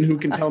person who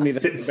can tell me that.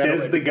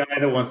 Says the guy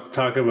that wants to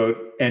talk about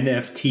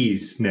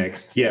NFTs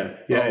next. Yeah.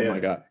 My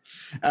God.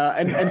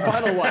 And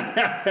final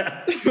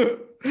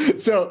one.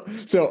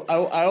 So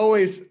I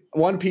always.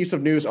 One piece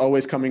of news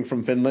always coming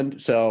from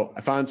Finland. So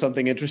I found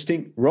something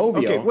interesting. Rovio.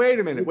 Okay, wait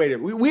a minute.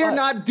 We are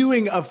not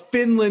doing a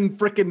Finland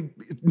freaking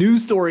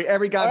news story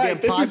every goddamn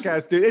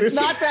podcast, dude. It's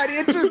not that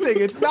interesting.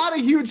 It's not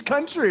a huge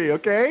country,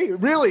 okay?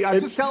 Really, I'm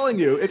just telling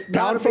you. It's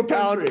not a big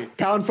country.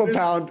 Pound for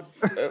pound,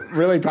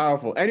 really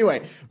powerful.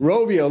 Anyway,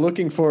 Rovio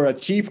looking for a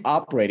chief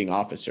operating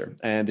officer.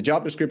 And the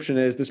job description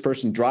is this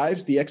person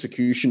drives the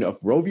execution of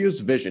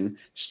Rovio's vision,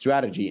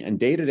 strategy, and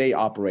day-to-day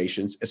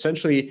operations,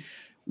 essentially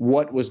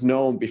what was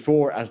known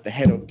before as the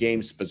head of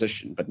games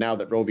position. But now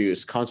that Rovio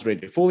is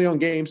concentrated fully on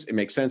games, it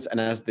makes sense. And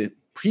as the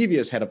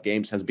previous head of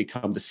games has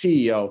become the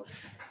CEO,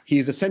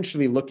 he's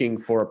essentially looking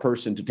for a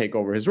person to take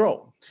over his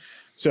role.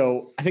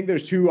 So I think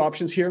there's two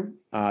options here.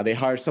 They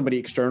hire somebody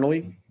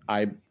externally.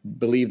 I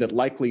believe that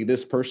likely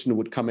this person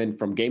would come in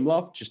from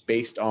Gameloft, just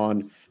based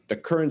on the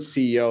current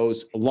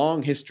CEO's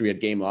long history at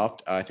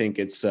Gameloft. I think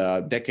it's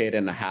a decade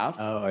and a half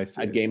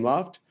at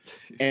Gameloft.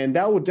 And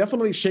that will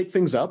definitely shake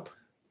things up.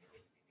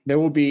 There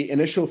will be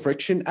initial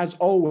friction, as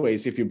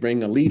always, if you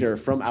bring a leader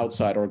from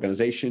outside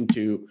organization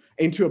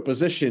into a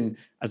position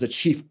as a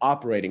chief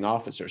operating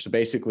officer. So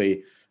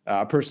basically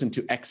a person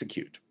to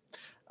execute.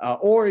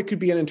 Or it could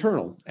be an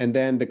internal, and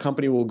then the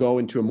company will go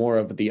into a more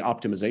of the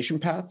optimization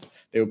path.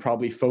 They will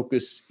probably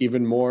focus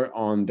even more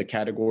on the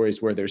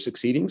categories where they're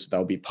succeeding. So that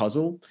would be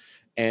puzzle.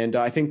 And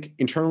I think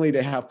internally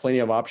they have plenty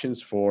of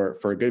options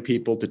for good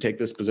people to take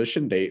this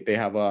position. They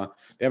have a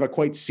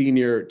quite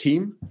senior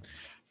team,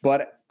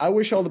 but I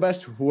wish all the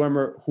best to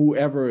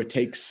whoever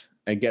takes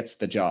and gets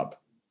the job.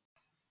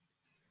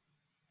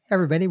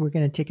 Everybody, we're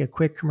going to take a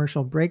quick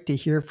commercial break to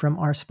hear from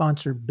our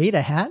sponsor,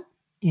 Beta Hat.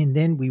 And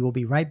then we will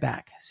be right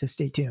back. So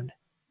stay tuned.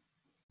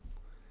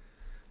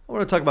 I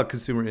want to talk about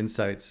consumer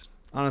insights.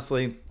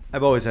 Honestly,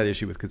 I've always had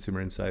issue with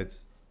consumer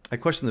insights. I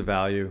questioned the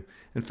value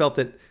and felt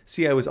that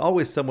CI was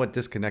always somewhat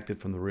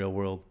disconnected from the real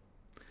world.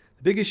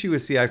 The big issue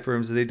with CI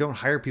firms is they don't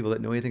hire people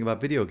that know anything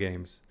about video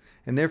games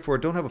and therefore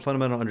don't have a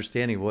fundamental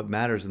understanding of what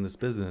matters in this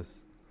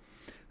business.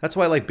 That's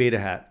why I like Beta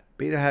Hat.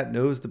 Beta Hat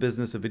knows the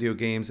business of video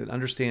games and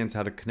understands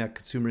how to connect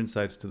consumer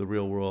insights to the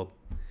real world.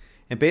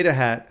 And Beta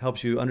Hat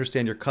helps you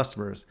understand your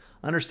customers,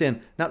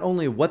 understand not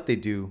only what they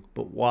do,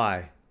 but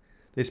why.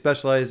 They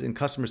specialize in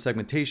customer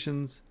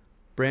segmentations,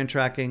 brand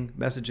tracking,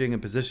 messaging and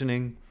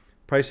positioning,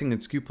 pricing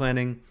and SKU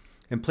planning,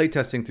 and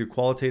playtesting through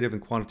qualitative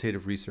and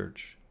quantitative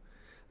research.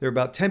 There are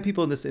about 10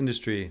 people in this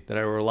industry that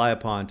I rely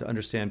upon to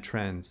understand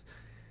trends.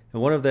 And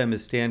one of them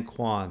is Stan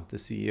Kwan, the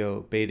CEO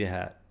of Beta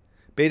Hat.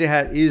 Beta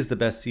Hat is the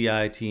best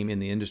CI team in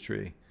the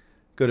industry.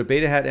 Go to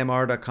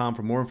betahatmr.com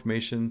for more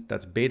information.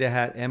 That's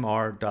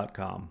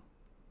betahatmr.com.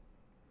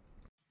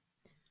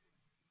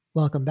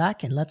 Welcome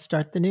back, and let's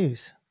start the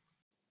news.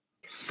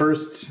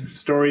 First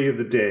story of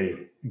the day.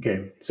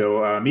 Okay, so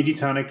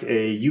Mediatonic,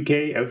 a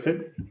UK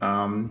outfit,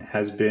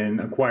 has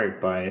been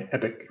acquired by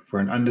Epic for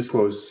an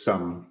undisclosed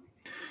sum.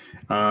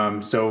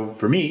 So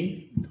for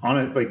me,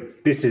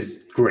 this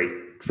is great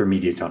for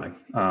Mediatonic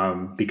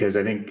because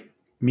I think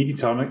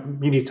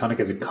Mediatonic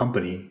as a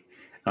company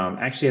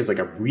actually has like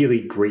a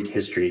really great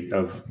history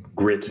of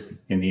grit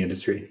in the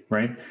industry,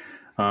 right?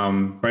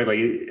 Right, like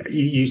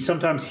you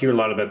sometimes hear a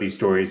lot about these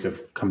stories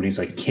of companies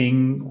like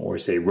King or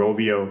say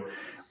Rovio,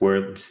 where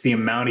it's the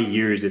amount of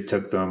years it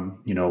took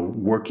them,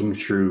 working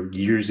through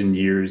years and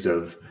years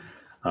of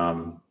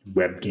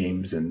web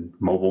games and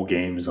mobile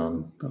games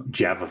on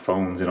Java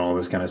phones and all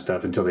this kind of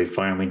stuff until they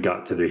finally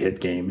got to their hit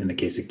game. In the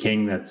case of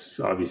King, that's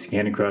obviously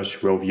Candy Crush,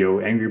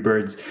 Rovio, Angry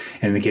Birds.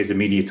 And in the case of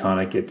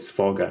Mediatonic, it's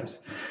Fall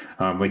Guys.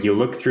 Like you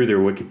look through their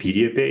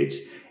Wikipedia page,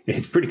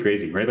 it's pretty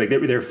crazy, right? Like they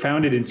were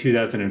founded in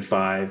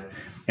 2005,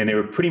 and they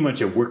were pretty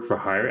much a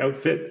work-for-hire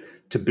outfit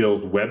to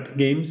build web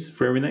games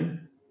for everything.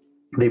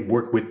 They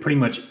worked with pretty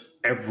much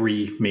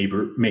every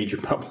major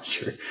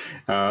publisher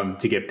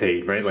to get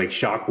paid, right? Like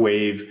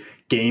Shockwave,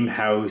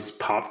 Gamehouse,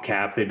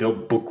 PopCap. They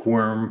built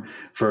Bookworm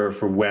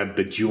for web,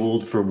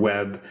 Bejeweled for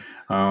web.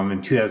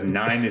 In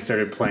 2009, they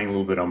started playing a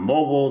little bit on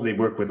mobile. They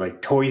worked with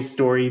like Toy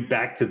Story,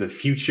 Back to the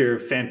Future,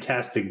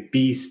 Fantastic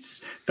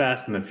Beasts,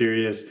 Fast and the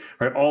Furious,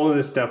 right? All of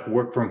this stuff,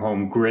 work from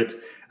home grit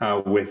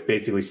with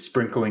basically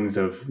sprinklings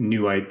of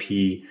new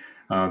IP,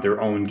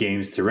 their own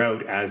games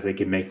throughout as they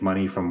can make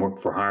money from work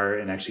for hire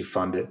and actually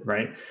fund it,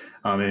 right?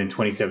 And in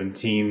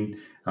 2017,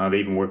 they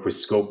even worked with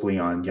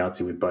Scopely on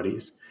Yahtzee with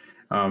Buddies.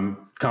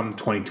 Come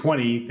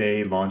 2020,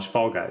 they launched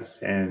Fall Guys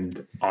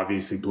and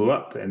obviously blew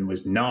up and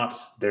was not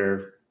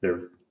their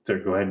so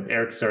go ahead.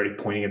 Eric's already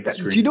pointing at the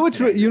screen. Do you know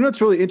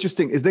what's really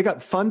interesting is they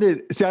got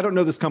funded. See, I don't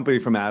know this company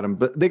from Adam,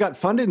 but they got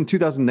funded in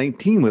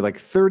 2019 with like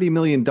 $30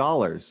 million,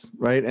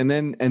 right? And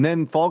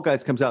then Fall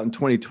Guys comes out in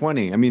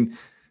 2020. I mean,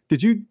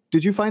 did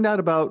you find out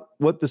about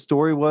what the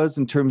story was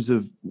in terms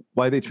of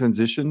why they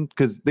transitioned?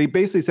 Because they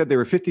basically said they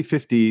were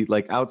 50-50,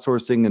 like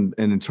outsourcing and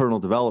internal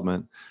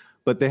development,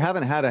 but they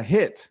haven't had a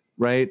hit,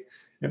 right?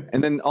 Yep.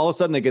 And then all of a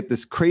sudden they get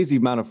this crazy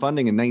amount of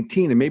funding in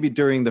 19, and maybe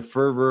during the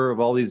fervor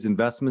of all these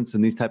investments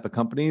in these type of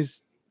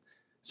companies.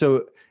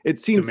 So it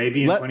seems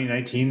maybe in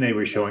 2019 they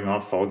were showing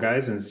off Fall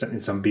Guys,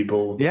 and some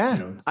people.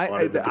 Yeah,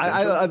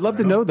 I'd love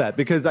to know that,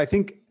 because I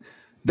think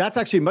that's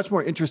actually a much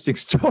more interesting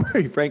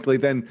story, frankly,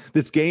 than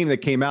this game that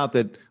came out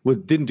that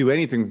didn't do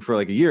anything for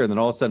like a year, and then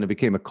all of a sudden it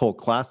became a cult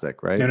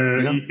classic, right?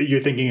 No. You're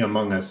thinking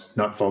Among Us,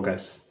 not Fall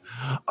Guys.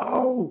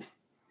 Oh,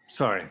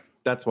 sorry.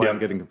 That's why I'm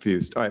getting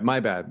confused. All right,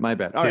 my bad.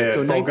 All right,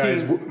 so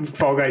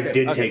Fall Guys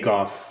did take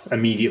off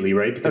immediately,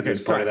 right? Because it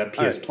was part of that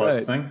PS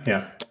Plus thing.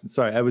 Yeah.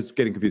 Sorry, I was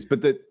getting confused.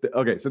 But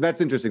okay, so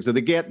that's interesting. So they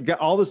got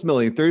all this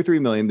million, 33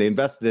 million. They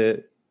invested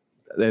it,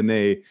 and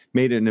they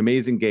made an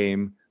amazing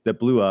game that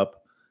blew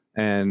up.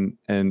 And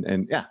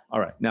yeah, all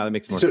right. Now that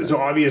makes more sense. So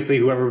obviously,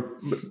 whoever,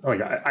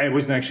 like, I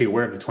wasn't actually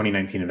aware of the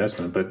 2019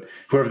 investment, but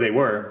whoever they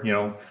were,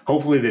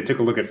 hopefully they took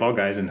a look at Fall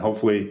Guys, and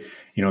hopefully,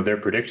 their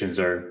predictions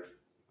are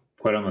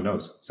quite on the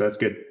nose. So that's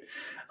good.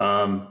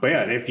 But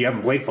yeah, if you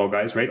haven't played Fall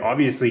Guys, right,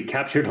 obviously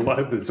captured a lot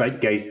of the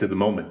zeitgeist of the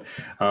moment.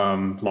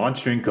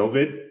 Launched during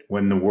COVID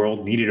when the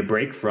world needed a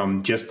break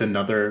from just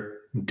another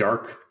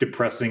dark,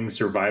 depressing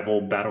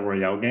survival battle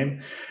royale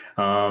game.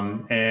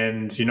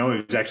 And it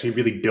was actually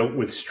really built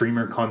with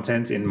streamer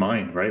content in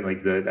mind, right?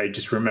 Like I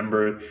just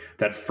remember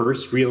that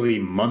first really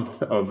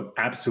month of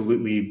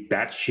absolutely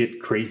batshit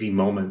crazy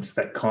moments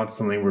that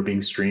constantly were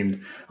being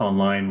streamed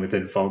online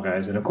within Fall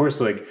Guys. And of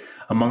course, like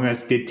Among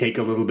Us did take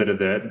a little bit of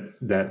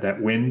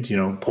that wind,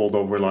 pulled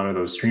over a lot of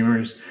those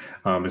streamers,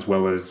 as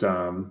well as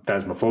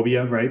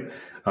Phasmophobia, right?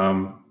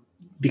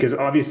 Because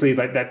obviously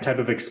that type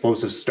of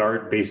explosive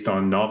start based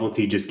on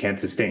novelty just can't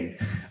sustain.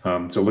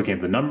 So looking at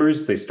the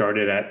numbers, they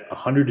started at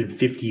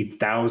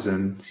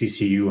 150,000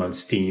 CCU on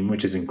Steam,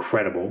 which is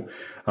incredible.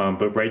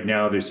 But right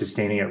now they're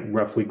sustaining at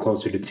roughly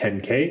closer to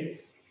 10K,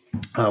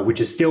 which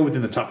is still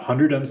within the top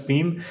 100 on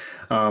Steam.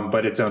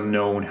 But it's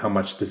unknown how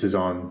much this is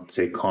on,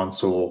 say,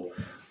 console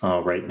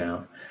right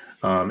now.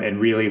 And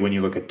really, when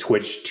you look at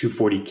Twitch,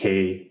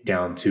 240K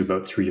down to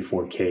about 3 to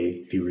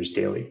 4K viewers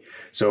daily.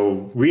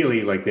 So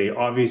really, like, they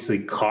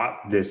obviously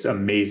caught this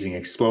amazing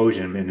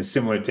explosion, and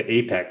similar to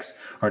Apex,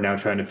 are now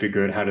trying to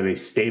figure out how do they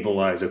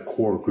stabilize a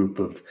core group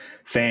of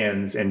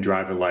fans and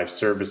drive a live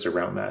service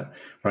around that,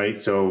 right?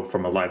 So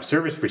from a live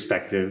service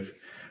perspective,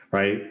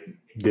 right,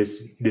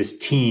 this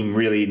team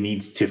really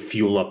needs to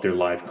fuel up their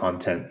live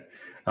content.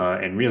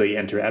 And really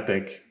enter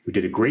Epic, who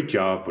did a great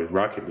job with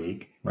Rocket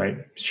League, right?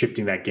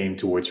 Shifting that game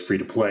towards free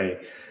to play,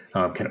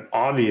 can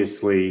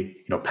obviously,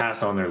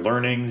 pass on their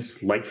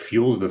learnings, light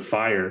fuel to the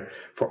fire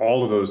for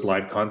all of those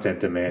live content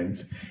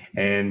demands,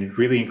 and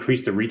really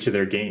increase the reach of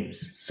their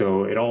games.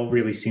 So it all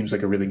really seems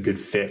like a really good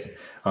fit.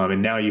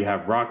 And now you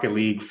have Rocket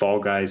League, Fall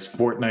Guys,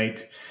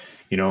 Fortnite,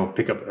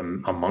 pick up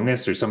Among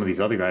Us or some of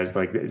these other guys.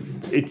 Like,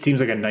 it seems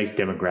like a nice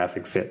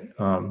demographic fit,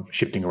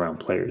 shifting around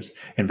players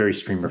and very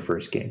streamer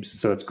first games.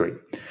 So that's great.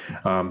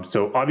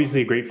 So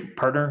obviously a great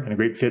partner and a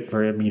great fit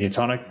for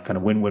Mediatonic, kind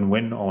of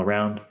win-win-win all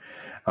around.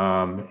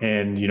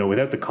 And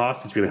without the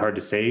cost, it's really hard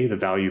to say the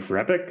value for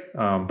Epic,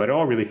 but it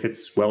all really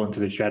fits well into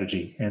their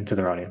strategy and to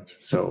their audience.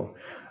 So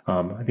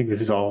I think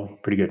this is all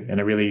pretty good, and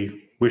I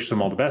really wish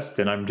them all the best.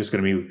 And I'm just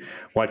going to be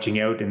watching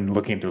out and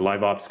looking at their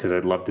live ops, because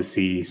I'd love to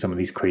see some of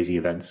these crazy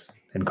events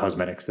and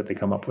cosmetics that they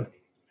come up with.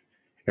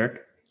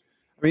 Eric?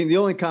 I mean, the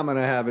only comment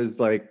I have is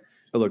like,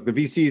 look, the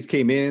VCs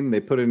came in, they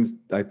put in,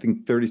 I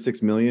think,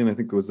 36 million. I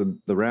think it was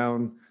the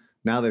round.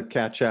 Now they've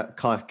cashed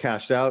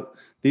out.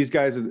 These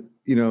guys,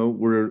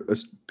 were,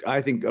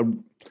 I think,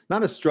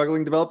 not a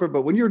struggling developer,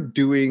 but when you're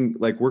doing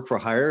like work for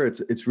hire,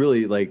 it's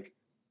really like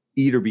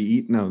eat or be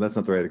eaten. No, that's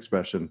not the right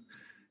expression.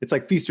 It's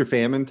like feast or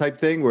famine type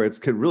thing where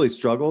could really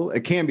struggle.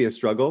 It can be a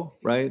struggle,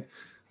 right?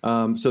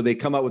 So they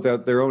come up with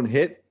their own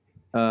hit.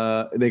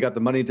 They got the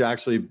money to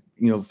actually,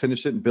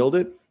 finish it and build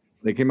it.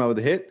 They came out with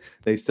a hit.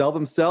 They sell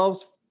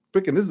themselves.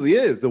 Freaking, this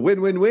is the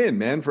win-win-win,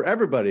 man, for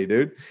everybody,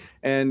 dude.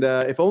 And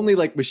if only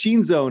like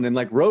Machine Zone and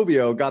like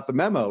Rovio got the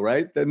memo,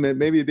 right? Then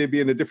maybe they'd be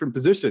in a different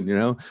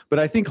position, But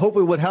I think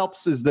hopefully what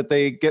helps is that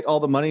they get all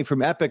the money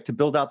from Epic to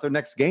build out their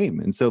next game.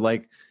 And so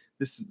like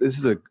this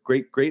is a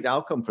great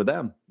outcome for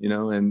them,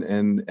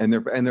 and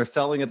they're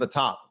selling at the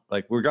top.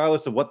 Like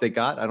regardless of what they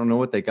got, I don't know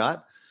what they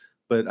got,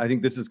 but I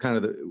think this is kind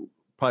of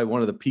probably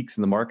one of the peaks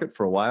in the market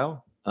for a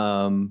while.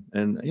 And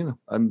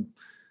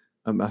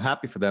I'm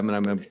happy for them,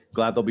 and I'm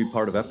glad they'll be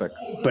part of Epic.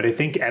 But I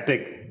think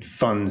Epic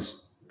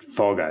funds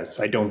Fall Guys.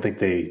 I don't think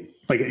they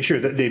sure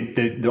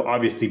they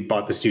obviously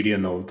bought the studio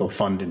and they'll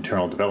fund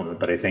internal development.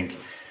 But I think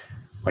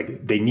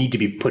like they need to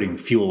be putting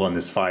fuel on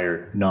this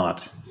fire,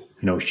 not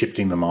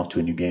shifting them off to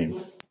a new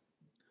game.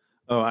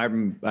 Oh,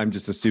 I'm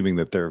just assuming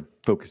that they're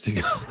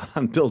focusing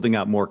on building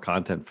out more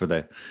content for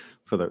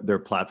their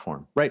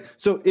platform, right?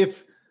 So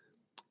this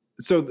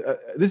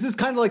is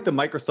kind of like the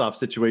Microsoft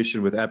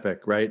situation with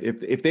Epic, right?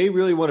 If they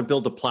really want to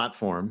build a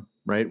platform,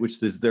 right,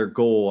 which is their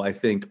goal, I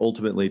think,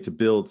 ultimately to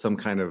build some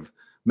kind of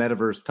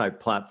metaverse type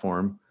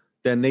platform,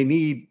 then they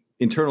need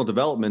internal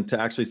development to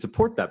actually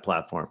support that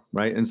platform,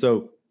 right? And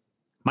so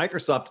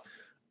Microsoft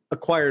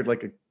acquired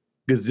like a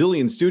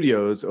gazillion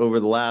studios over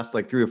the last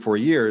like 3 or 4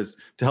 years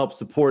to help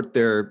support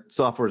their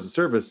software as a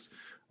service,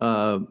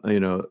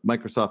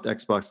 Microsoft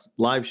Xbox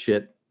Live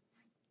shit.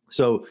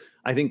 So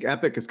I think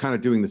Epic is kind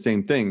of doing the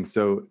same thing.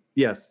 So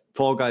yes,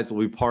 Fall Guys will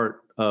be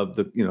part of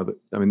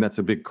that's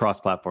a big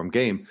cross-platform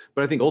game,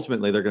 but I think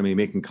ultimately they're going to be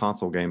making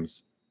console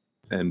games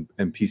and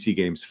PC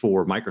games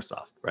for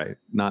Microsoft, right?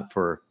 Not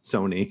for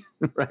Sony,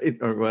 right?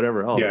 Or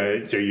whatever else.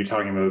 Yeah, so you're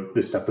talking about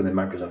this stuff within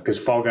Microsoft, because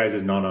Fall Guys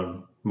is not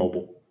on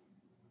mobile.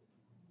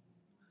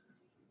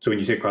 So when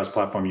you say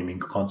cross-platform, you mean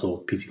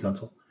console, PC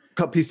console?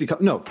 PC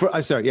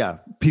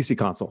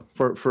console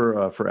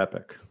for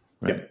Epic.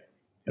 Right?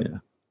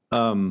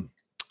 Yeah.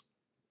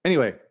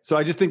 Anyway, so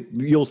I just think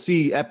you'll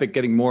see Epic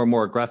getting more and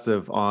more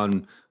aggressive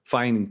on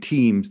finding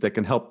teams that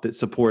can help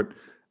support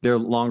their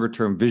longer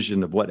term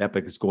vision of what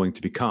Epic is going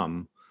to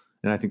become.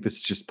 And I think this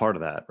is just part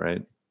of that,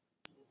 right?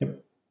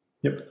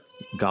 Yep.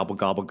 Gobble,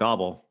 gobble,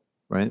 gobble.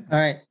 right? All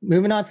right,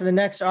 moving on to the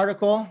next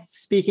article.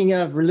 Speaking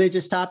of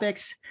religious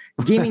topics,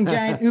 gaming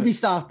giant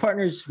Ubisoft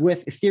partners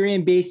with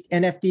Ethereum-based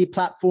NFT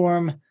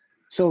platform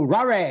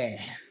Sorare.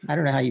 I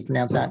don't know how you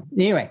pronounce that.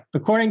 Anyway,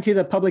 according to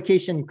the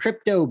publication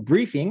Crypto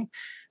Briefing,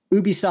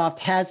 Ubisoft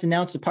has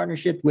announced a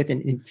partnership with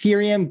an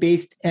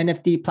Ethereum-based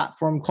NFT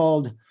platform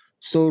called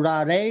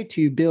Sorare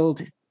to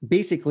build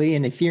basically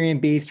an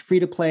Ethereum-based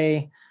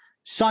free-to-play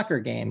soccer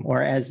game,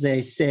 or as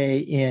they say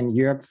in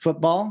Europe,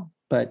 football,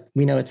 but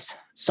we know it's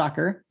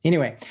soccer.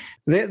 Anyway,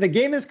 the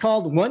game is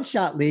called One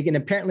Shot League, and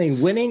apparently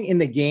winning in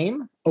the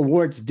game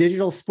awards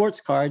digital sports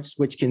cards,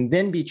 which can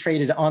then be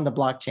traded on the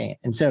blockchain.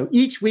 And so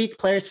each week,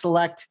 players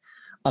select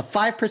a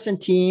 5-person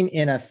team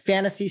in a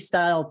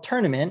fantasy-style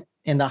tournament,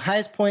 and the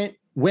highest point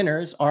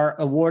winners are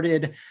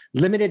awarded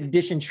limited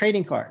edition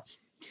trading cards.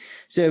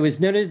 So it was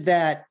noted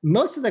that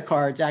most of the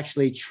cards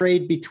actually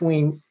trade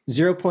between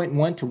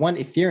 0.1 to 1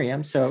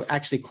 Ethereum, so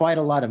actually quite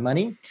a lot of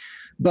money.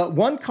 But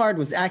one card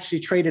was actually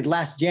traded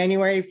last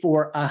January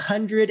for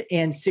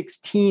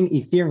 116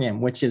 Ethereum,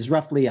 which is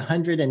roughly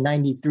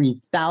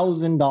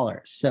 $193,000.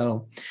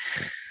 So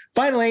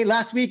finally,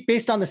 last week,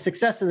 based on the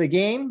success of the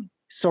game,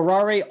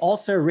 Sorare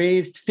also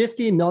raised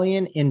 $50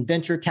 million in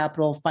venture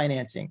capital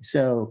financing.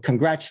 So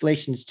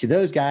congratulations to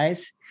those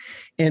guys.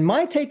 And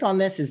my take on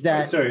this is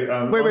that wait.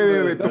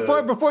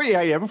 Before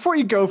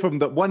you go from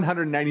the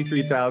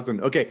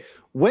 193,000. Okay,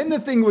 when the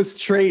thing was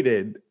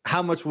traded,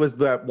 how much was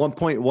that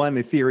 1.1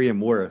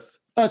 Ethereum worth?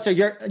 Oh, so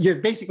you're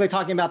basically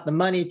talking about the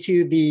money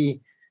to the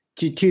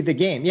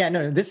game. Yeah,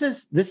 no, this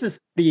is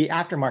the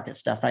aftermarket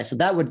stuff, right? So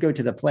that would go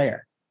to the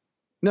player.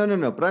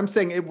 No. But I'm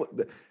saying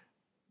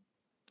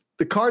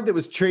the card that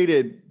was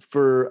traded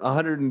for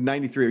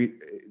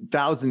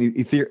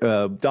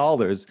 $193,000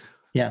 dollars.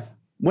 Yeah.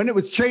 When it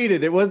was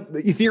traded,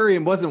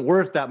 Ethereum wasn't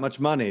worth that much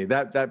money.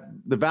 That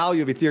the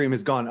value of Ethereum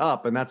has gone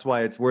up, and that's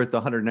why it's worth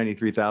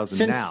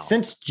 193,000 now.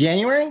 Since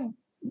January,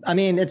 I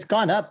mean, it's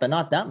gone up, but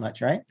not that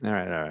much, right? All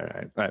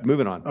right.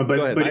 Moving on.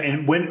 Go ahead.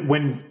 And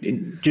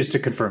when just to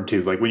confirm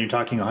too, like when you're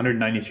talking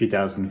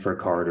 193,000 for a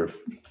card, or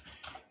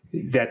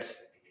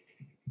that's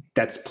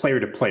player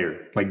to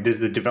player. Like, does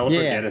the developer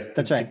get it?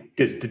 That's right.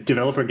 Does the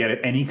developer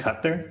get any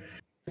cut there?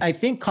 I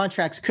think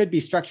contracts could be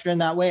structured in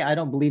that way. I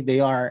don't believe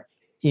they are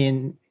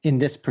in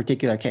this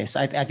particular case.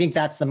 I think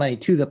that's the money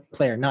to the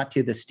player, not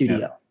to the studio.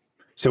 Yeah.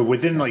 So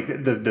within like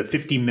the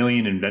 50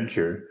 million in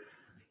venture,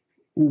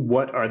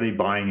 what are they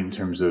buying in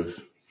terms of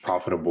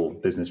profitable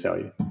business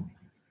value?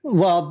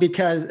 Well,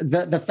 because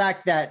the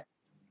fact that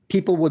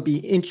people would be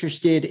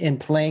interested in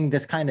playing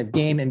this kind of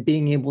game and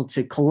being able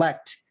to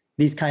collect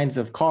these kinds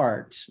of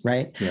cards,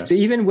 right? Yeah. So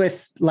even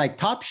with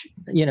like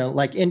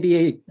like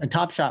NBA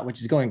Top Shot,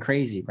 which is going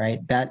crazy, right?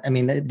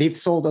 They've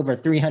sold over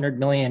 300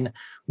 million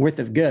worth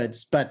of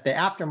goods, but the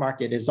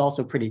aftermarket is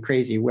also pretty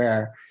crazy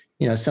where,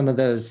 some of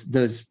those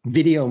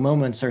video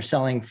moments are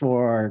selling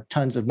for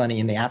tons of money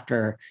in the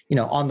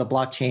on the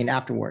blockchain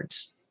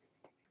afterwards.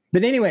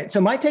 But anyway, so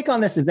my take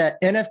on this is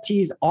that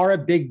NFTs are a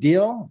big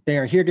deal. They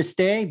are here to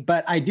stay,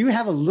 but I do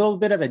have a little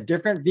bit of a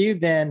different view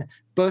than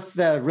both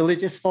the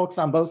religious folks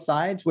on both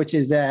sides, which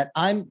is that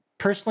I'm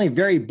personally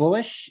very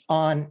bullish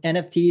on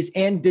NFTs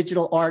and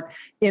digital art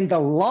in the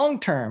long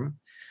term.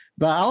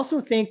 But I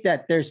also think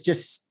that there's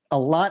just a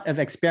lot of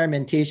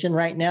experimentation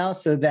right now,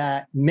 so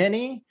that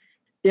many,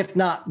 if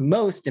not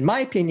most, in my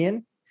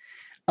opinion,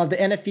 of the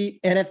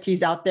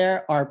NFTs out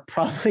there are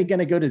probably going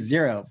to go to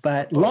zero.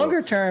 But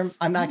longer term,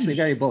 I'm actually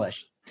very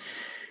bullish.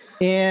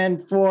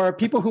 And for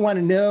people who want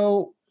to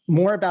know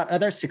more about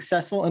other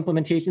successful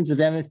implementations of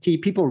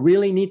NFT, people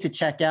really need to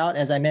check out,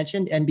 as I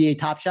mentioned, NBA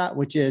Top Shot,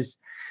 which is,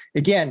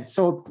 again,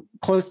 sold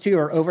close to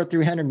or over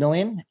 300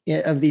 million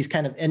of these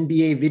kind of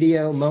NBA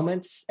video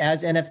moments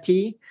as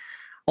NFT.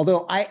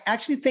 Although I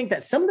actually think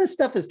that some of this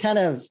stuff is kind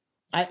of,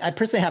 I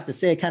personally have to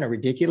say, kind of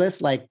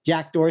ridiculous. Like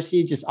Jack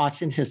Dorsey just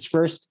auctioned his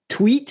first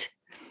tweet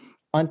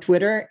on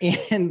Twitter,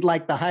 and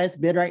like the highest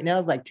bid right now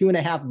is like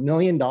 $2.5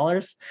 million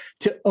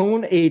to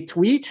own a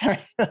tweet.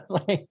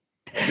 Like,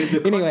 the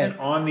content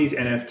on these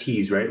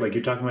NFTs, right? Like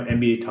you're talking about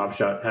NBA Top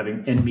Shot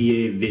having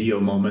NBA video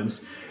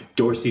moments,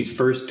 Dorsey's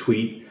first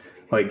tweet.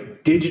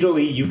 Like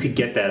digitally, you could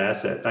get that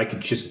asset. I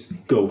could just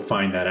go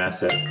find that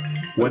asset.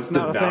 What's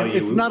the value?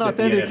 It's not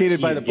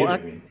authenticated by the block.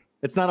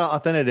 It's not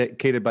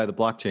authenticated by the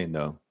blockchain,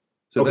 though.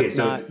 So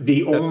okay,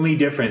 the only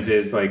difference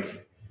is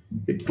like,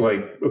 it's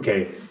like,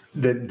 okay,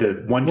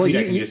 the one tweet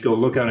I can just go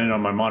look at it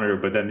on my monitor,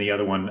 but then the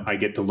other one I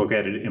get to look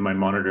at it in my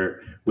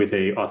monitor with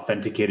a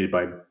authenticated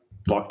by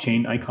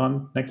blockchain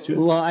icon next to it.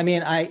 Well, I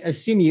mean, I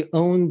assume you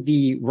own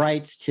the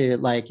rights to,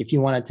 like, if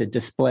you wanted to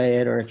display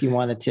it or if you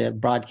wanted to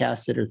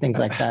broadcast it or things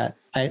like that.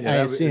 I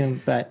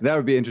assume, but that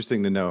would be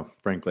interesting to know,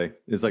 frankly,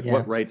 is like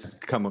what rights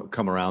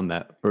come around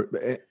that.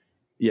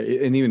 Yeah,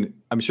 and even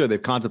I'm sure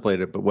they've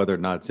contemplated it, but whether or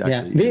not it's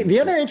actually the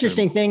other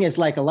interesting thing is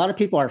like a lot of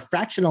people are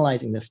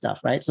fractionalizing this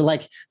stuff, right? So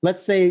like,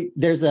 let's say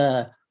there's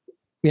a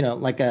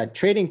like a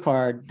trading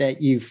card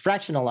that you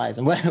fractionalize,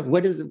 and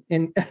what is,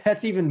 and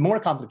that's even more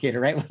complicated,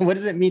 right? What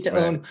does it mean to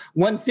own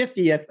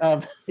 1/50th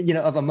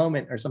of a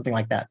moment or something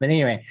like that? But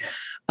anyway,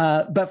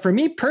 but for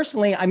me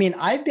personally, I mean,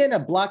 I've been a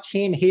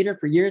blockchain hater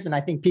for years, and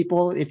I think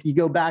people, if you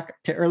go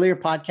back to earlier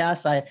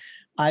podcasts,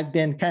 I've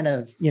been kind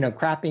of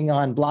crapping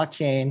on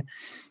blockchain,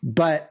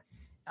 but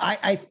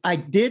I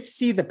did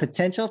see the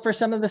potential for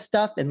some of the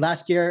stuff. And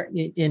last year,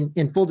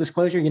 in full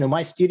disclosure,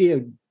 my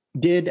studio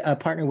did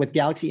partner with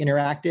Galaxy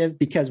Interactive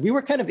because we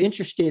were kind of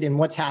interested in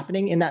what's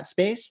happening in that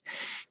space.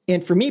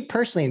 And for me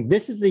personally,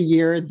 this is the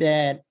year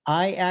that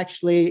I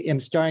actually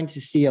am starting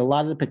to see a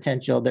lot of the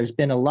potential. There's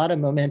been a lot of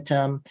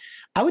momentum.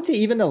 I would say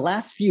even the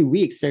last few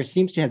weeks, there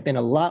seems to have been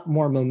a lot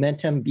more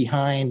momentum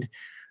behind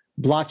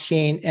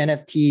blockchain,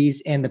 NFTs,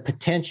 and the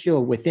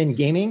potential within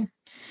gaming.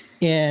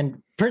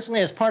 And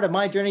personally, as part of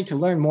my journey to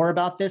learn more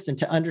about this and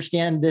to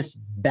understand this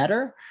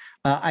better,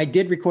 I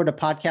did record a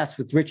podcast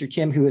with Richard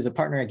Kim, who is a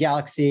partner at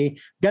Galaxy.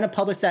 Going to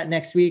publish that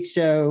next week,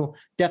 so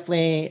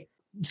definitely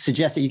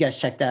suggest that you guys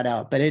check that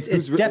out. But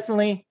it's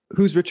definitely...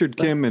 Who's Richard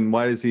Kim and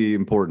why is he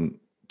important?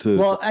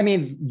 Well, I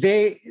mean,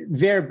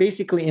 they're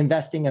basically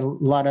investing in a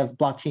lot of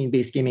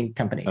blockchain-based gaming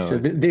companies, so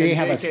they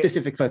have a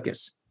specific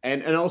focus.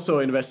 And also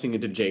investing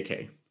into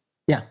JK.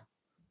 Yeah.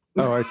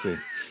 Oh, I see.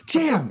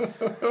 Jam.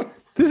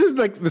 This is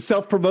like the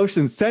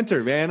self-promotion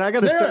center, man. I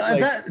gotta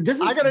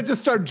I gotta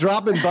just start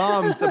dropping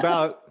bombs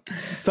about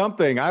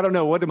something. I don't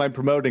know, what am I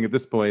promoting at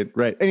this point?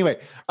 Right. Anyway,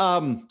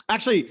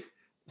 actually,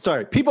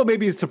 sorry, people may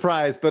be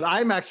surprised, but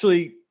I'm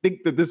actually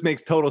think that this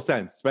makes total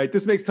sense, right?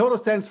 This makes total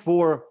sense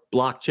for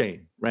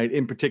blockchain, right?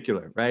 In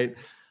particular, right?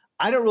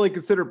 I don't really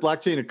consider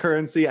blockchain a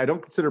currency. I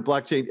don't consider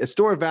blockchain a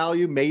store of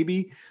value,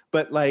 maybe,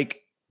 but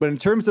in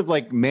terms of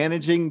like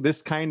managing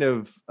this kind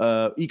of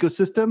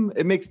ecosystem,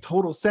 it makes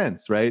total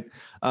sense, right?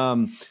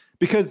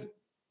 Because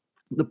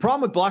the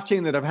problem with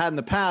blockchain that I've had in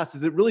the past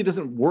is it really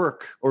doesn't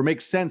work or make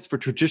sense for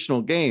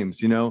traditional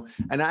games,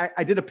 And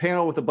I did a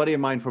panel with a buddy of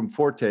mine from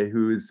Forte,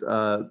 who is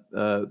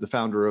the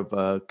founder of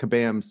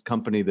Kabam's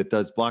company that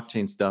does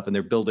blockchain stuff, and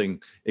they're building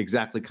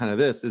exactly kind of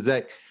this. Is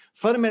that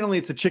fundamentally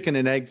it's a chicken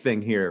and egg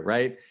thing here,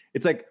 right?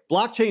 It's like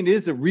blockchain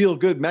is a real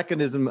good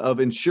mechanism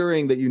of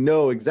ensuring that you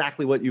know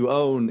exactly what you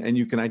own and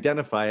you can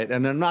identify it.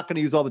 And I'm not going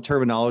to use all the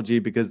terminology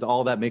because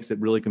all that makes it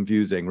really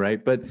confusing,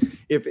 right? But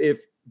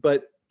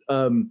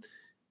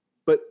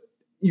but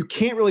you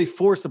can't really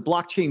force a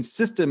blockchain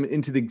system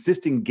into the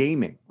existing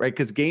gaming, right?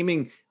 Because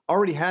gaming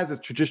already has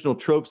its traditional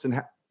tropes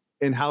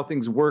and how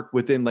things work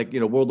within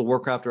World of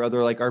Warcraft or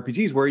other like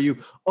RPGs, where you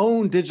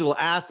own digital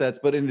assets,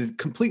 but in a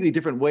completely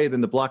different way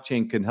than the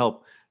blockchain can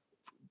help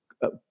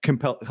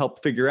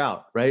figure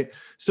out, right?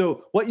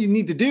 So what you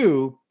need to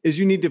do is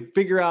you need to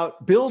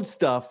build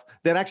stuff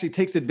that actually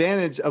takes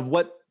advantage of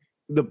what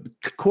the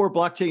core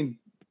blockchain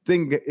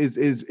thing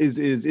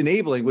is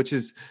enabling, which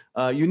is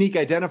unique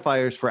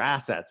identifiers for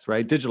assets,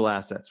 right? Digital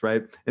assets,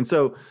 right? And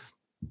so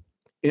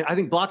I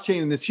think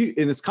blockchain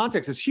in this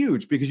context is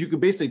huge because you can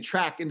basically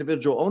track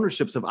individual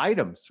ownerships of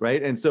items,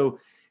 right? And so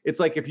it's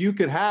like if you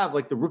could have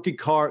like the rookie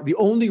card, the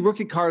only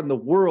rookie card in the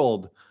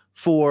world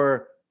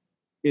for,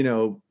 I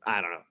don't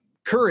know,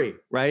 Curry,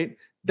 right?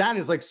 That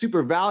is like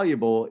super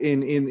valuable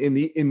in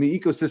the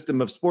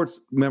ecosystem of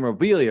sports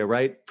memorabilia,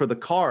 right? For the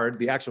card,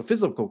 the actual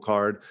physical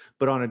card,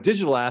 but on a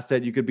digital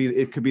asset, it could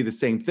be the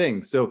same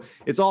thing. So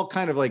it's all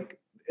kind of like,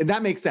 and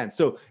that makes sense.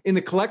 So in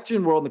the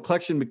collection world, the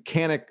collection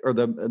mechanic or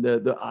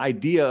the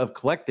idea of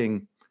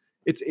collecting,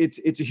 it's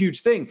a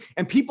huge thing.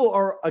 And people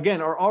are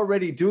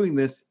already doing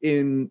this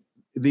in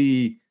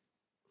the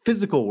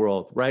physical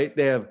world, right?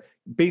 They have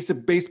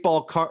basic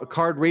baseball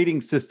card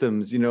rating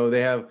systems,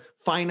 they have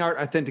fine art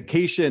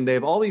authentication. They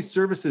have all these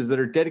services that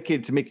are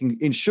dedicated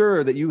to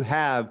ensure that you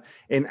have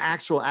an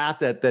actual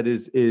asset that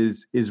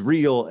is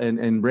real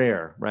and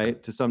rare,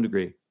 right? To some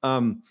degree.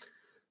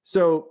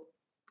 So,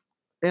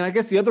 and I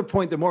guess the other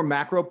point, the more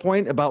macro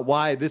point about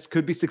why this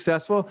could be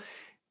successful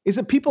is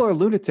that people are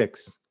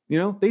lunatics.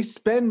 They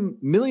spend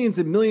millions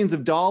and millions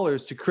of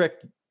dollars to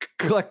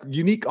collect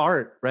unique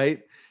art,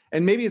 right?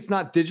 And maybe it's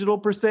not digital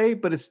per se,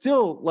 but it's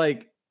still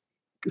like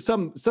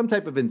some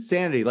type of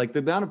insanity. Like the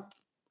amount of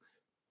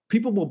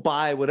people will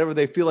buy whatever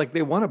they feel like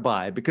they want to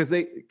buy because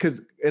and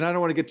I don't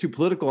want to get too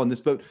political on this,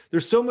 but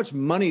there's so much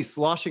money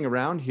sloshing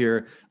around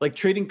here, like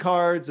trading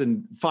cards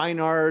and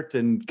fine art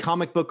and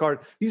comic book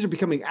art. These are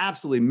becoming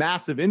absolutely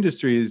massive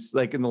industries,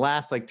 like in the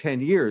last 10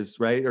 years,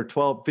 right? Or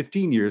 12,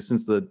 15 years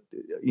since the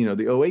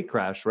 08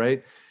 crash,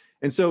 right?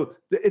 And so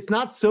it's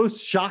not so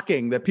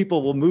shocking that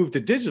people will move to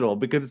digital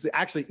because it's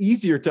actually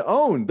easier to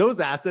own those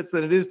assets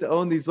than it is to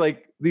own these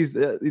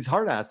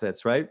hard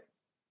assets, right?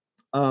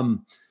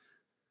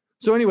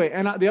 So anyway,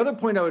 and the other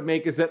point I would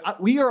make is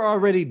that we are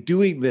already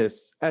doing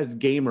this as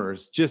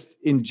gamers, just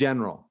in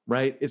general,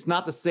 right? It's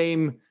not the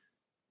same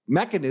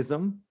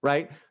mechanism,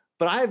 right?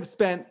 But I've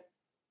spent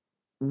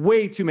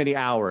way too many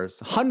hours,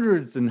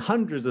 hundreds and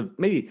hundreds of,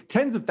 maybe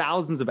tens of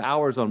thousands of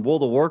hours on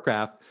World of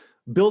Warcraft,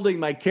 building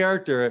my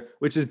character,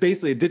 which is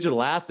basically a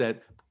digital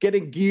asset,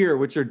 getting gear,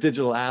 which are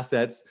digital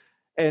assets.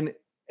 And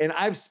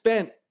I've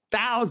spent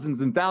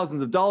thousands and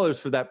thousands of dollars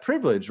for that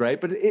privilege, right?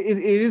 But it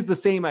is the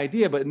same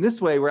idea. But in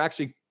this way, we're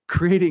actually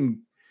creating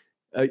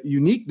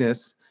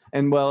uniqueness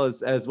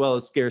as well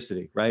as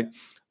scarcity, right?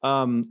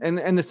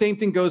 And the same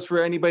thing goes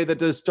for anybody that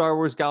does Star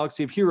Wars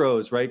Galaxy of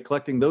Heroes, right?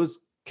 Collecting those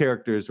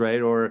characters,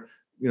 right? Or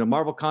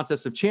Marvel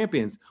Contest of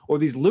Champions, or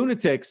these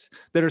lunatics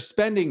that are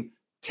spending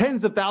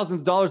tens of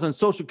thousands of dollars on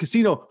social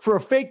casino for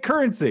a fake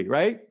currency,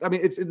 right? I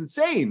mean, it's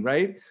insane,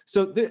 right?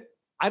 So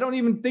I don't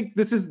even think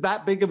this is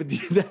that big of a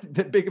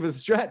that big of a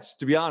stretch,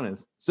 to be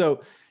honest.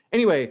 So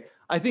anyway,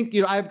 I think,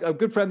 I have a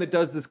good friend that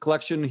does this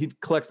collection. He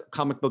collects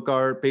comic book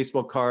art,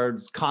 baseball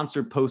cards,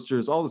 concert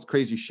posters, all this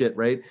crazy shit,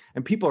 right?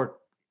 And people are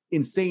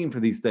insane for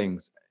these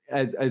things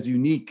as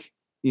unique,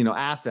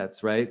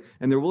 assets, right?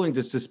 And they're willing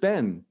to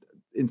spend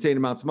insane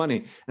amounts of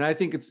money. And I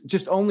think it's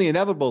just only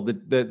inevitable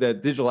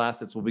that digital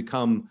assets will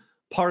become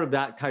part of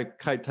that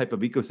type of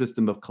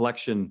ecosystem of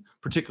collection,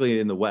 particularly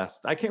in the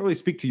West. I can't really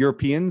speak to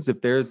Europeans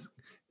if there's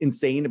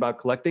insane about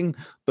collecting,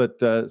 but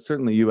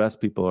certainly US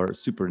people are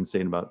super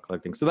insane about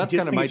collecting. So that's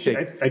kind of my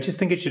take. I just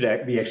think it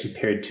should be actually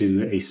paired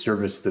to a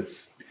service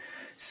that's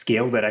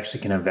scaled that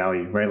actually can have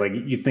value, right? Like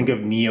you think of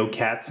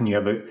NeoCats and you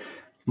have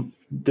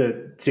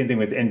the same thing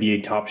with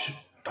NBA Top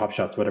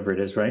Shots, whatever it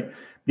is, right?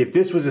 If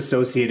this was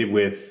associated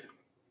with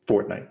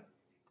Fortnite,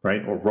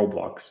 right, or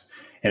Roblox,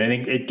 and I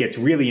think it gets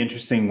really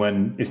interesting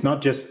when it's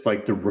not just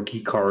like the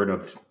rookie card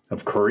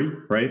of Curry,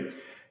 right?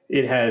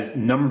 It has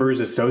numbers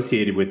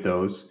associated with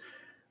those,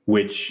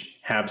 which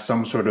have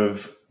some sort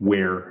of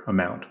wear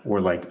amount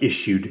or like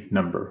issued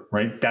number,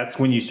 right? That's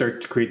when you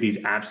start to create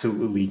these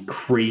absolutely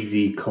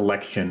crazy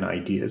collection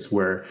ideas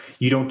where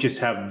you don't just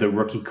have the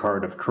rookie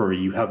card of Curry,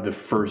 you have the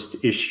first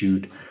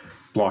issued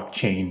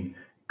blockchain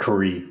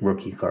Curry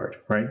rookie card,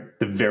 right?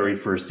 The very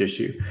first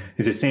issue.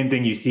 It's the same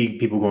thing you see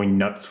people going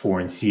nuts for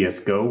in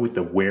CSGO with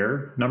the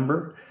wear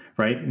number,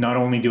 right? Not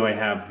only do I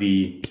have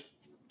the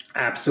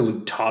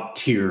absolute top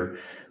tier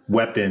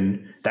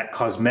weapon, that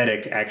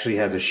cosmetic actually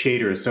has a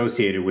shader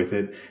associated with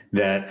it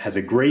that has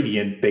a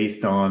gradient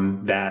based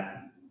on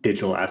that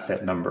digital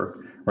asset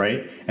number,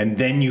 right? And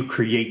then you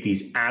create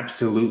these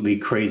absolutely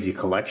crazy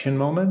collection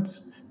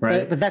moments,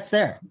 right? But that's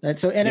there.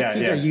 So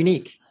NFTs are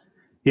unique.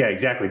 Yeah,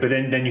 exactly. But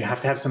then you have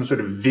to have some sort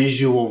of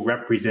visual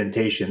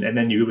representation, and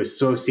then you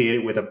associate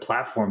it with a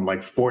platform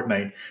like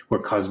Fortnite where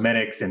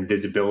cosmetics and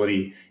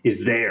visibility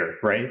is there,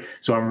 right?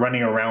 So I'm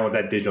running around with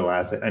that digital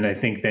asset, and I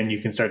think then you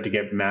can start to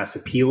get mass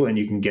appeal, and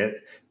you can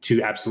get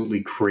to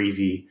absolutely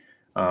crazy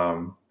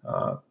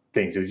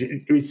things.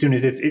 As soon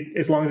as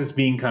as long as it's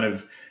being kind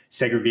of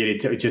segregated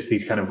to just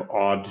these kind of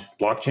odd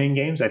blockchain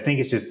games, I think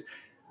it's just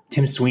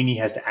Tim Sweeney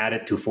has to add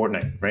it to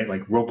Fortnite, right?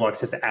 Like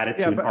Roblox has to add it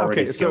to an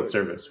already scaled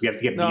service. We have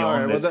to get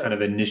beyond this kind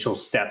of initial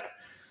step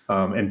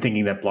and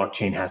thinking that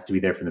blockchain has to be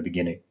there from the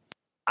beginning.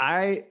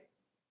 Sorry,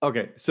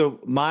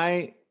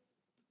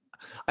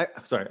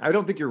 I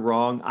don't think you're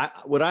wrong.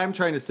 What I'm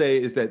trying to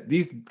say is that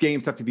these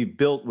games have to be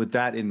built with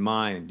that in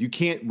mind. You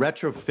can't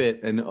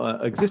retrofit an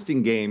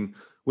existing game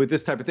with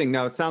this type of thing.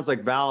 Now, it sounds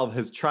like Valve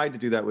has tried to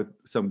do that with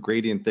some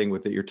gradient thing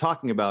with that you're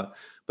talking about.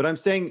 But I'm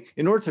saying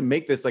in order to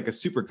make this like a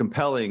super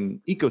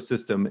compelling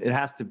ecosystem, it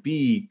has to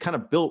be kind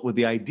of built with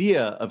the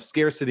idea of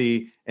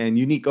scarcity and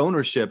unique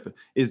ownership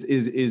is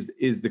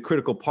the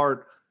critical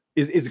part,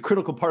 is a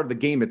critical part of the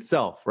game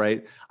itself,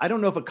 right? I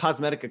don't know if a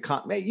cosmetic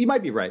you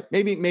might be right.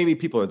 Maybe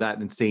people are that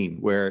insane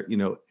where,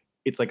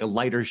 it's like a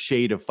lighter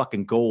shade of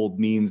fucking gold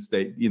means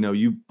that,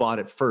 you bought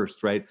it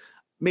first, right?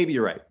 Maybe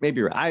you're right.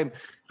 I'm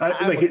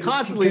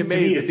constantly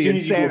amazed at the insanity. As soon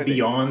as you go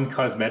beyond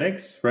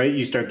cosmetics, right?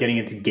 You start getting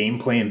into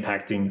gameplay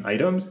impacting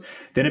items.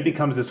 Then it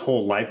becomes this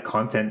whole live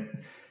content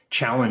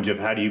challenge of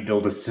how do you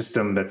build a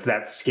system that's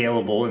that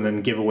scalable and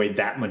then give away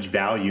that much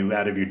value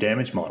out of your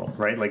damage model,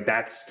 right? Like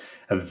that's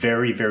a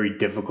very, very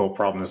difficult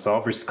problem to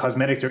solve. Whereas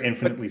cosmetics are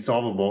infinitely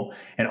solvable,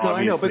 and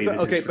obviously this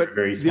is for a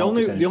very small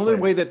percentage. The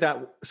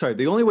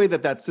only way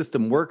that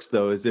system works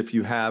though is if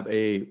you have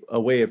a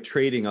way of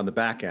trading on the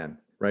back end.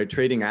 Right,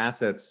 trading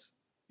assets,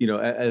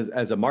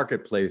 as a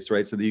marketplace,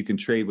 right, so that you can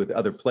trade with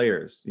other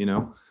players,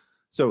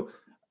 So,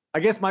 I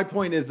guess my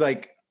point is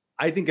like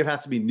I think it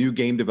has to be new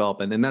game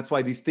development, and that's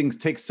why these things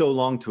take so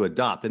long to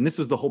adopt. And this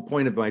was the whole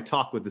point of my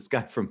talk with this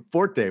guy from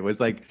Forte was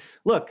like,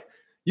 look,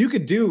 you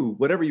could do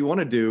whatever you want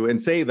to do and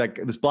say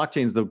like this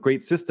blockchain is the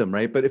great system,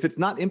 right? But if it's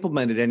not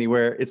implemented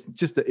anywhere, it's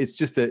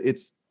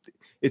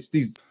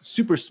these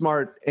super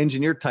smart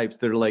engineer types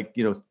that are like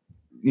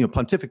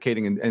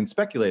pontificating and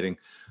speculating.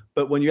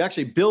 But when you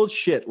actually build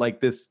shit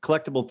like this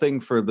collectible thing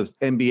for the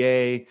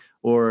NBA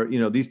or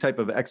these type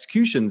of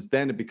executions,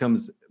 then it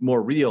becomes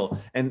more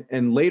real.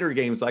 And later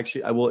games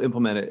actually I will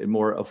implement it in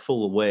more a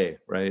full way,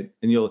 right?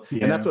 And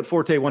and that's what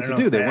Forte wants to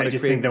do. They want to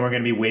think that we're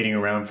going to be waiting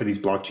around for these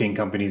blockchain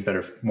companies that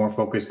are more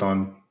focused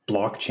on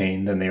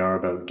blockchain than they are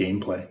about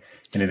gameplay.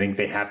 And I think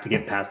they have to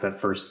get past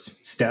that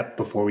first step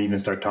before we even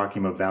start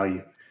talking about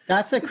value.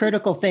 That's a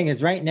critical thing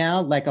is right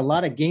now, like a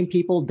lot of game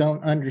people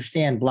don't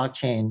understand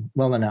blockchain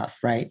well enough,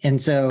 right?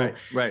 And so,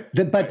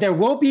 but there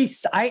will be,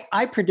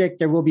 I predict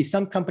there will be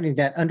some company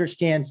that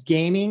understands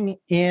gaming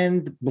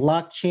and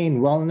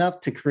blockchain well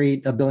enough to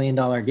create $1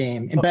 billion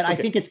game. But I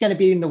think it's going to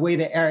be in the way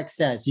that Eric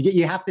says.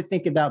 You have to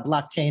think about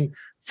blockchain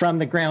from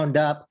the ground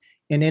up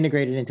and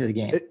integrate it into the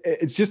game.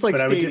 It's just like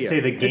Stadia. I would just say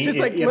the game. It's just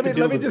like, you have to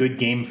build a good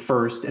game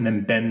first, and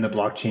then bend the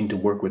blockchain to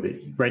work with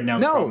it. Right now,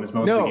 the problem is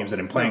most of the games that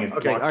I'm playing is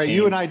blockchain. Right,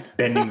 you and I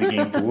bending the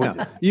game towards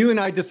it. You and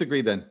I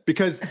disagree then,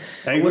 because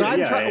I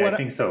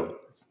think so.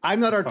 I'm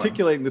not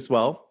articulating this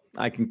well.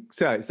 I can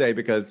say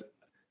because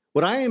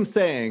what I am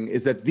saying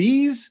is that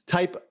these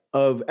type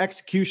of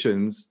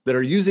executions that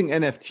are using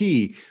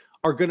NFT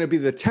are going to be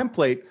the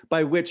template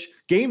by which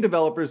game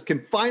developers can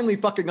finally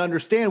fucking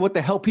understand what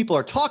the hell people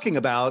are talking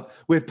about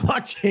with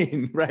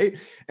blockchain, right?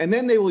 And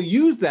then they will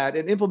use that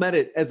and implement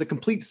it as a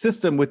complete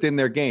system within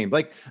their game.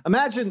 Like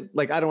imagine,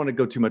 like, I don't want to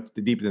go too much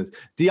deep into this.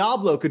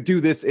 Diablo could do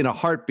this in a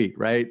heartbeat,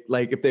 right?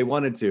 Like if they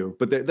wanted to,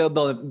 but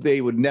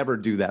they would never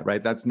do that,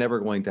 right? That's never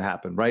going to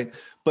happen, right?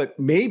 But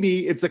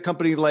maybe it's a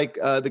company like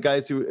the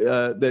guys who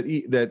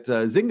that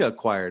Zynga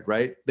acquired,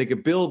 right? They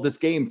could build this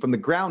game from the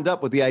ground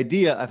up with the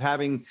idea of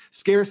having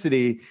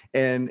scarcity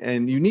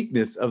and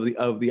uniqueness of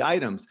the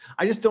items.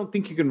 I just don't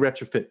think you can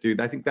retrofit, dude.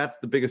 I think that's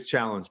the biggest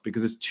challenge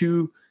because it's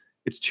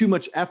too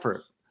much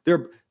effort.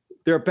 There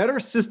are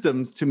better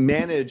systems to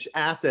manage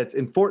assets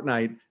in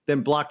Fortnite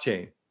than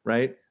blockchain,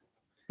 right?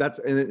 That's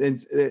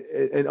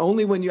and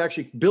only when you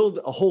actually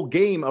build a whole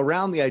game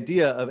around the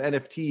idea of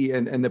NFT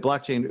and the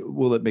blockchain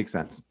will it make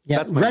sense.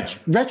 Yeah, that's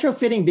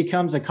retrofitting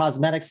becomes a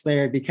cosmetics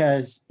layer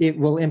because it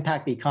will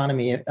impact the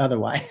economy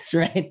otherwise,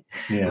 right?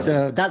 Yeah.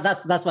 So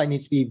that's why it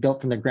needs to be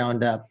built from the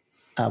ground up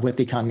with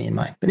the economy in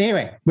mind. But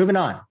anyway, moving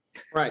on.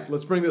 Right,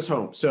 let's bring this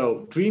home.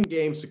 So, Dream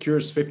Games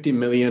secures $50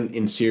 million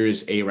in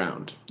Series A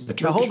round.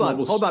 Now, hold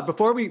on.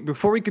 Before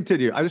we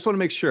continue, I just want to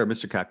make sure,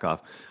 Mr. Katkoff,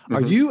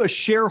 are you a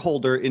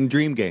shareholder in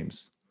Dream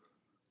Games?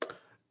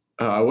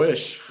 I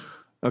wish.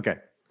 Okay.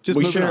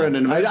 We share an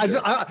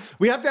investor.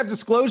 We have to have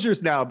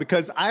disclosures now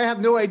because I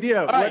have no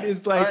idea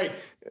is like. Right.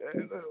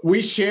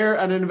 We share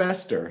an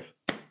investor.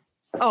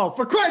 Oh,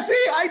 for Christ's sake!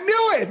 I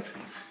knew it.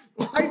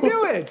 I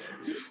knew it.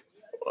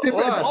 It's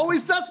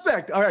always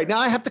suspect. All right, now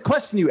I have to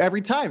question you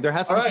every time. There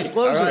has to be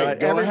disclosure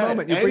at every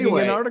moment. You're bringing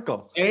an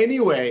article.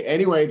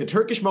 Anyway, the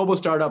Turkish mobile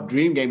startup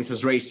Dream Games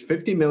has raised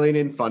 $50 million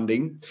in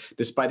funding,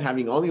 despite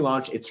having only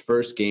launched its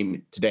first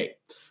game today.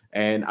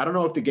 And I don't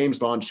know if the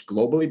game's launched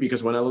globally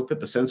because when I looked at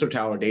the Sensor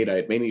Tower data,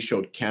 it mainly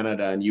showed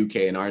Canada and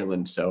UK and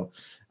Ireland. So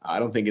I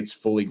don't think it's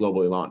fully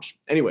globally launched.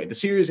 Anyway, the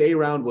Series A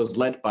round was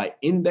led by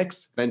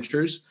Index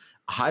Ventures,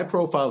 a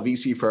high-profile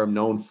VC firm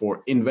known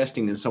for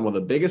investing in some of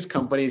the biggest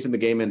companies in the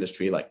game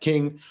industry like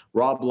King,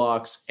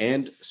 Roblox,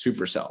 and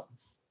Supercell.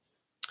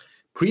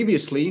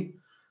 Previously,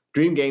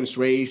 Dream Games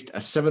raised a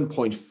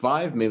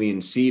 $7.5 million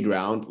seed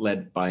round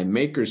led by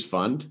Makers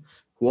Fund,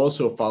 who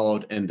also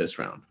followed in this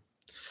round.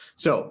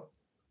 So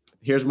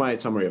here's my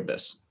summary of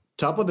this.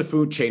 Top of the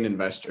food chain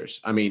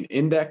investors. I mean,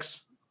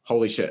 Index,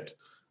 holy shit.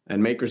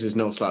 And Makers is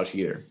no slouch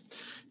either.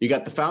 You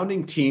got the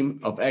founding team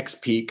of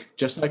XPeak,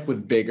 just like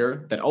with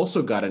Bigger, that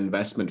also got an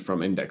investment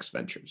from Index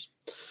Ventures.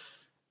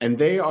 And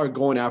they are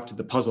going after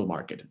the puzzle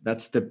market.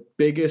 That's the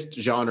biggest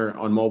genre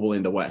on mobile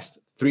in the West.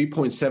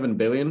 3.7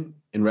 billion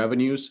in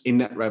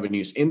net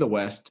revenues in the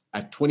West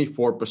at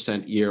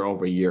 24%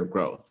 year-over-year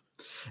growth.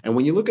 And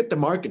when you look at the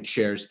market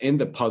shares in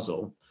the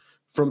puzzle,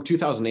 from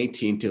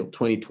 2018 till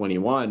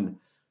 2021,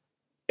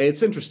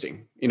 it's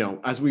interesting. You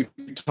know, as we've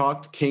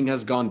talked, King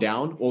has gone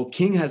down. Well,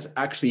 King has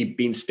actually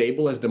been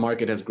stable as the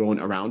market has grown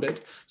around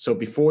it. So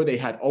before they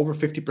had over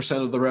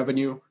 50% of the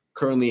revenue,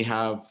 currently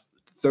have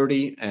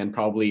 30 and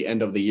probably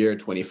end of the year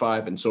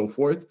 25 and so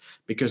forth,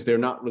 because they're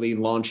not really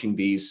launching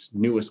these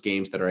newest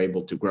games that are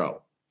able to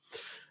grow.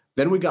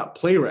 Then we got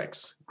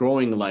Playrex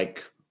growing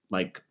like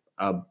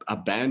a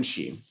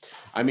banshee.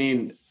 I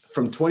mean,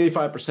 from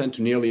 25%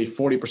 to nearly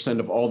 40%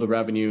 of all the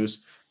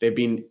revenues. They've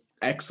been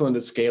excellent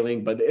at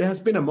scaling, but it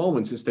has been a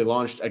moment since they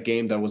launched a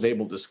game that was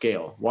able to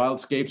scale.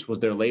 Wildscapes was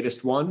their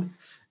latest one.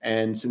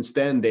 And since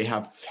then, they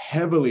have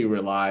heavily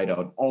relied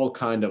on all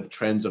kind of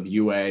trends of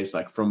UAs,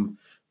 like from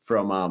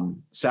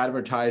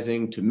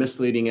advertising to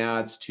misleading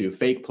ads to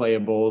fake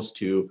playables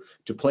to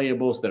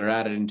playables that are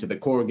added into the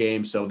core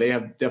game. So they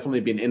have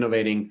definitely been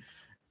innovating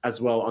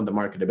as well on the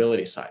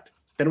marketability side.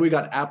 Then we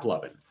got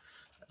AppLovin.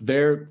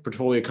 Their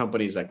portfolio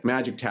companies like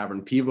Magic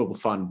Tavern, Pivotal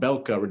Fund,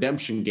 Belka,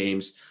 Redemption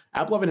Games,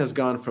 AppLovin has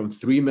gone from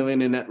 3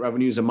 million in net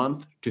revenues a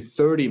month to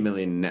 30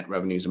 million in net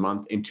revenues a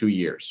month in 2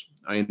 years,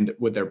 and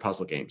with their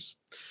puzzle games.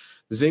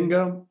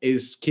 Zynga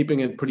is keeping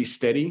it pretty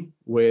steady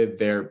with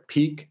their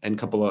Peak and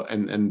couple of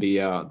and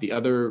the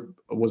other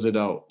it wasn't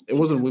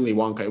Willy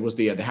Wonka, it was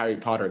the Harry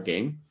Potter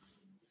game.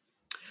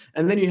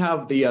 And then you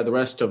have the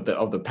rest of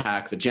the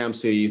pack, the Jam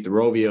Cities, the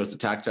Rovios, the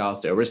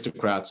Tactiles, the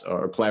Aristocrats,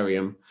 or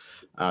Plarium.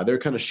 They're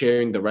kind of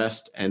sharing the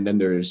rest, and then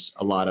there's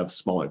a lot of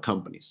smaller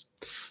companies.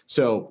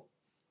 So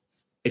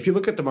if you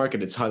look at the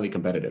market, it's highly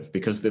competitive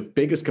because the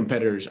biggest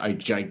competitors are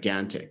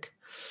gigantic.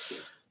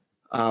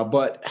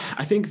 But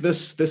I think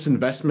this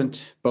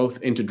investment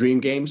both into Dream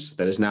Games,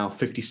 that is now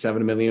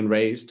 57 million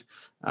raised,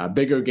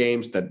 bigger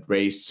games that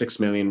raised 6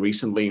 million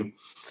recently,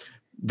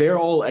 they're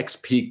all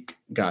ex-Peak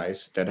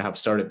guys that have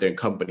started their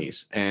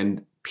companies.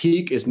 And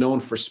Peak is known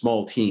for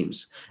small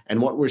teams.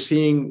 And what we're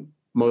seeing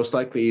most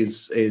likely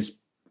is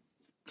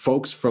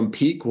folks from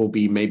Peak will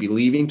be maybe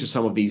leaving to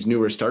some of these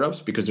newer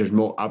startups because there's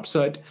more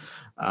upside.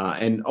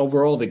 And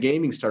overall, the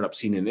gaming startup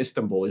scene in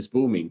Istanbul is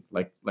booming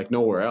like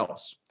nowhere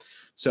else.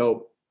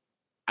 So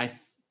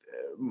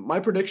my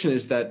prediction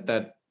is that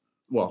the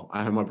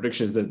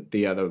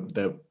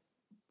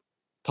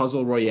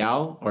Puzzle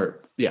Royale,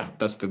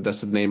 that's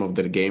the name of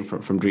the game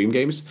from Dream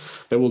Games,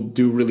 that will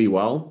do really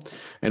well.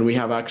 And we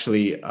have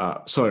actually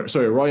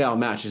Royale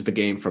Match is the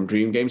game from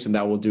Dream Games, and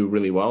that will do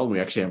really well. And we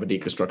actually have a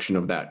deconstruction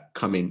of that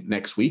coming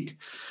next week.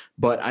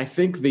 But I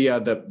think the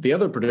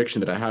other prediction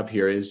that I have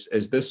here is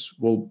this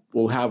will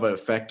have an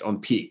effect on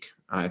Peak.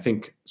 I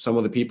think some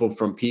of the people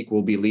from Peak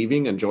will be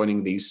leaving and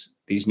joining these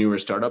newer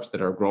startups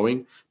that are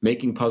growing,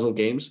 making puzzle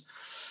games,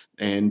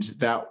 and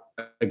that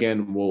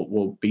again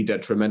will be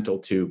detrimental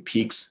to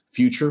Peak's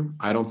future.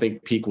 I don't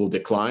think Peak will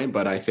decline,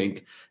 but I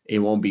think it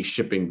won't be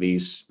shipping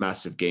these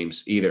massive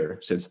games either,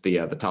 since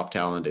the top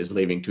talent is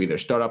leaving to either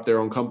start up their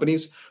own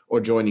companies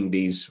or joining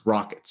these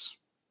rockets.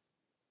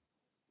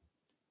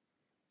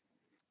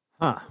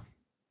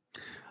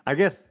 I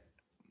guess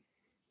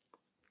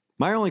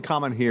my only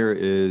comment here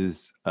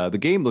is the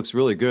game looks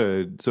really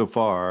good so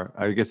far.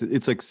 I guess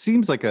it's like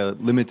seems like a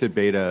limited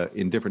beta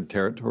in different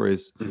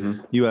territories.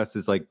 Mm-hmm. US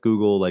is like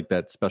Google, like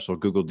that special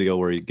Google deal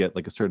where you get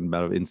like a certain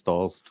amount of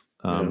installs.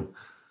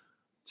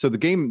 So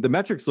the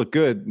metrics look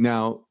good.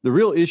 Now, the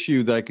real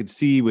issue that I could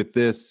see with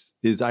this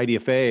is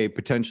IDFA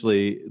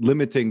potentially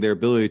limiting their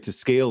ability to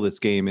scale this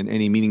game in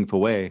any meaningful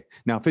way.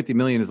 Now, 50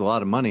 million is a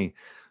lot of money,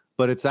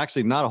 but it's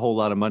actually not a whole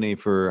lot of money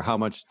for how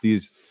much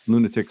these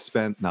lunatics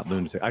spent. Not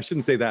lunatic. I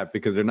shouldn't say that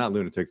because they're not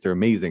lunatics. They're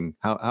amazing.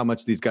 How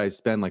much these guys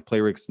spend, like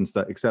Playrix and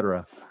stuff, et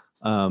cetera.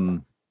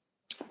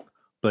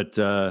 But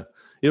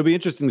it'll be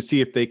interesting to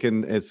see if they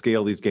can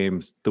scale these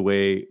games the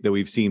way that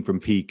we've seen from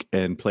Peak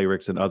and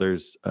Playrix and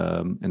others,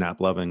 and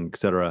AppLovin, et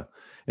cetera.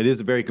 It is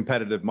a very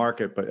competitive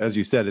market, but as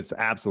you said, it's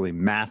absolutely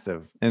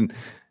massive. And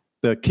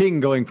the King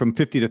going from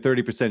 50 to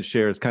 30%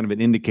 share is kind of an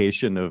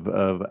indication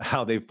of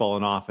how they've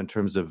fallen off in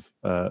terms of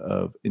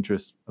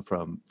interest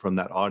from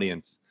that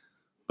audience.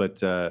 But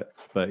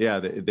yeah,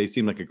 they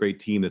seem like a great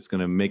team that's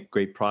going to make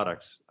great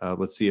products.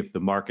 Let's see if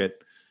the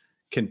market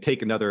can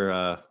take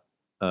another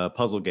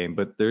puzzle game.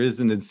 But there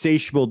is an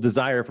insatiable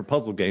desire for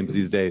puzzle games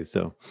these days.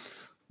 So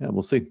yeah,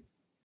 we'll see.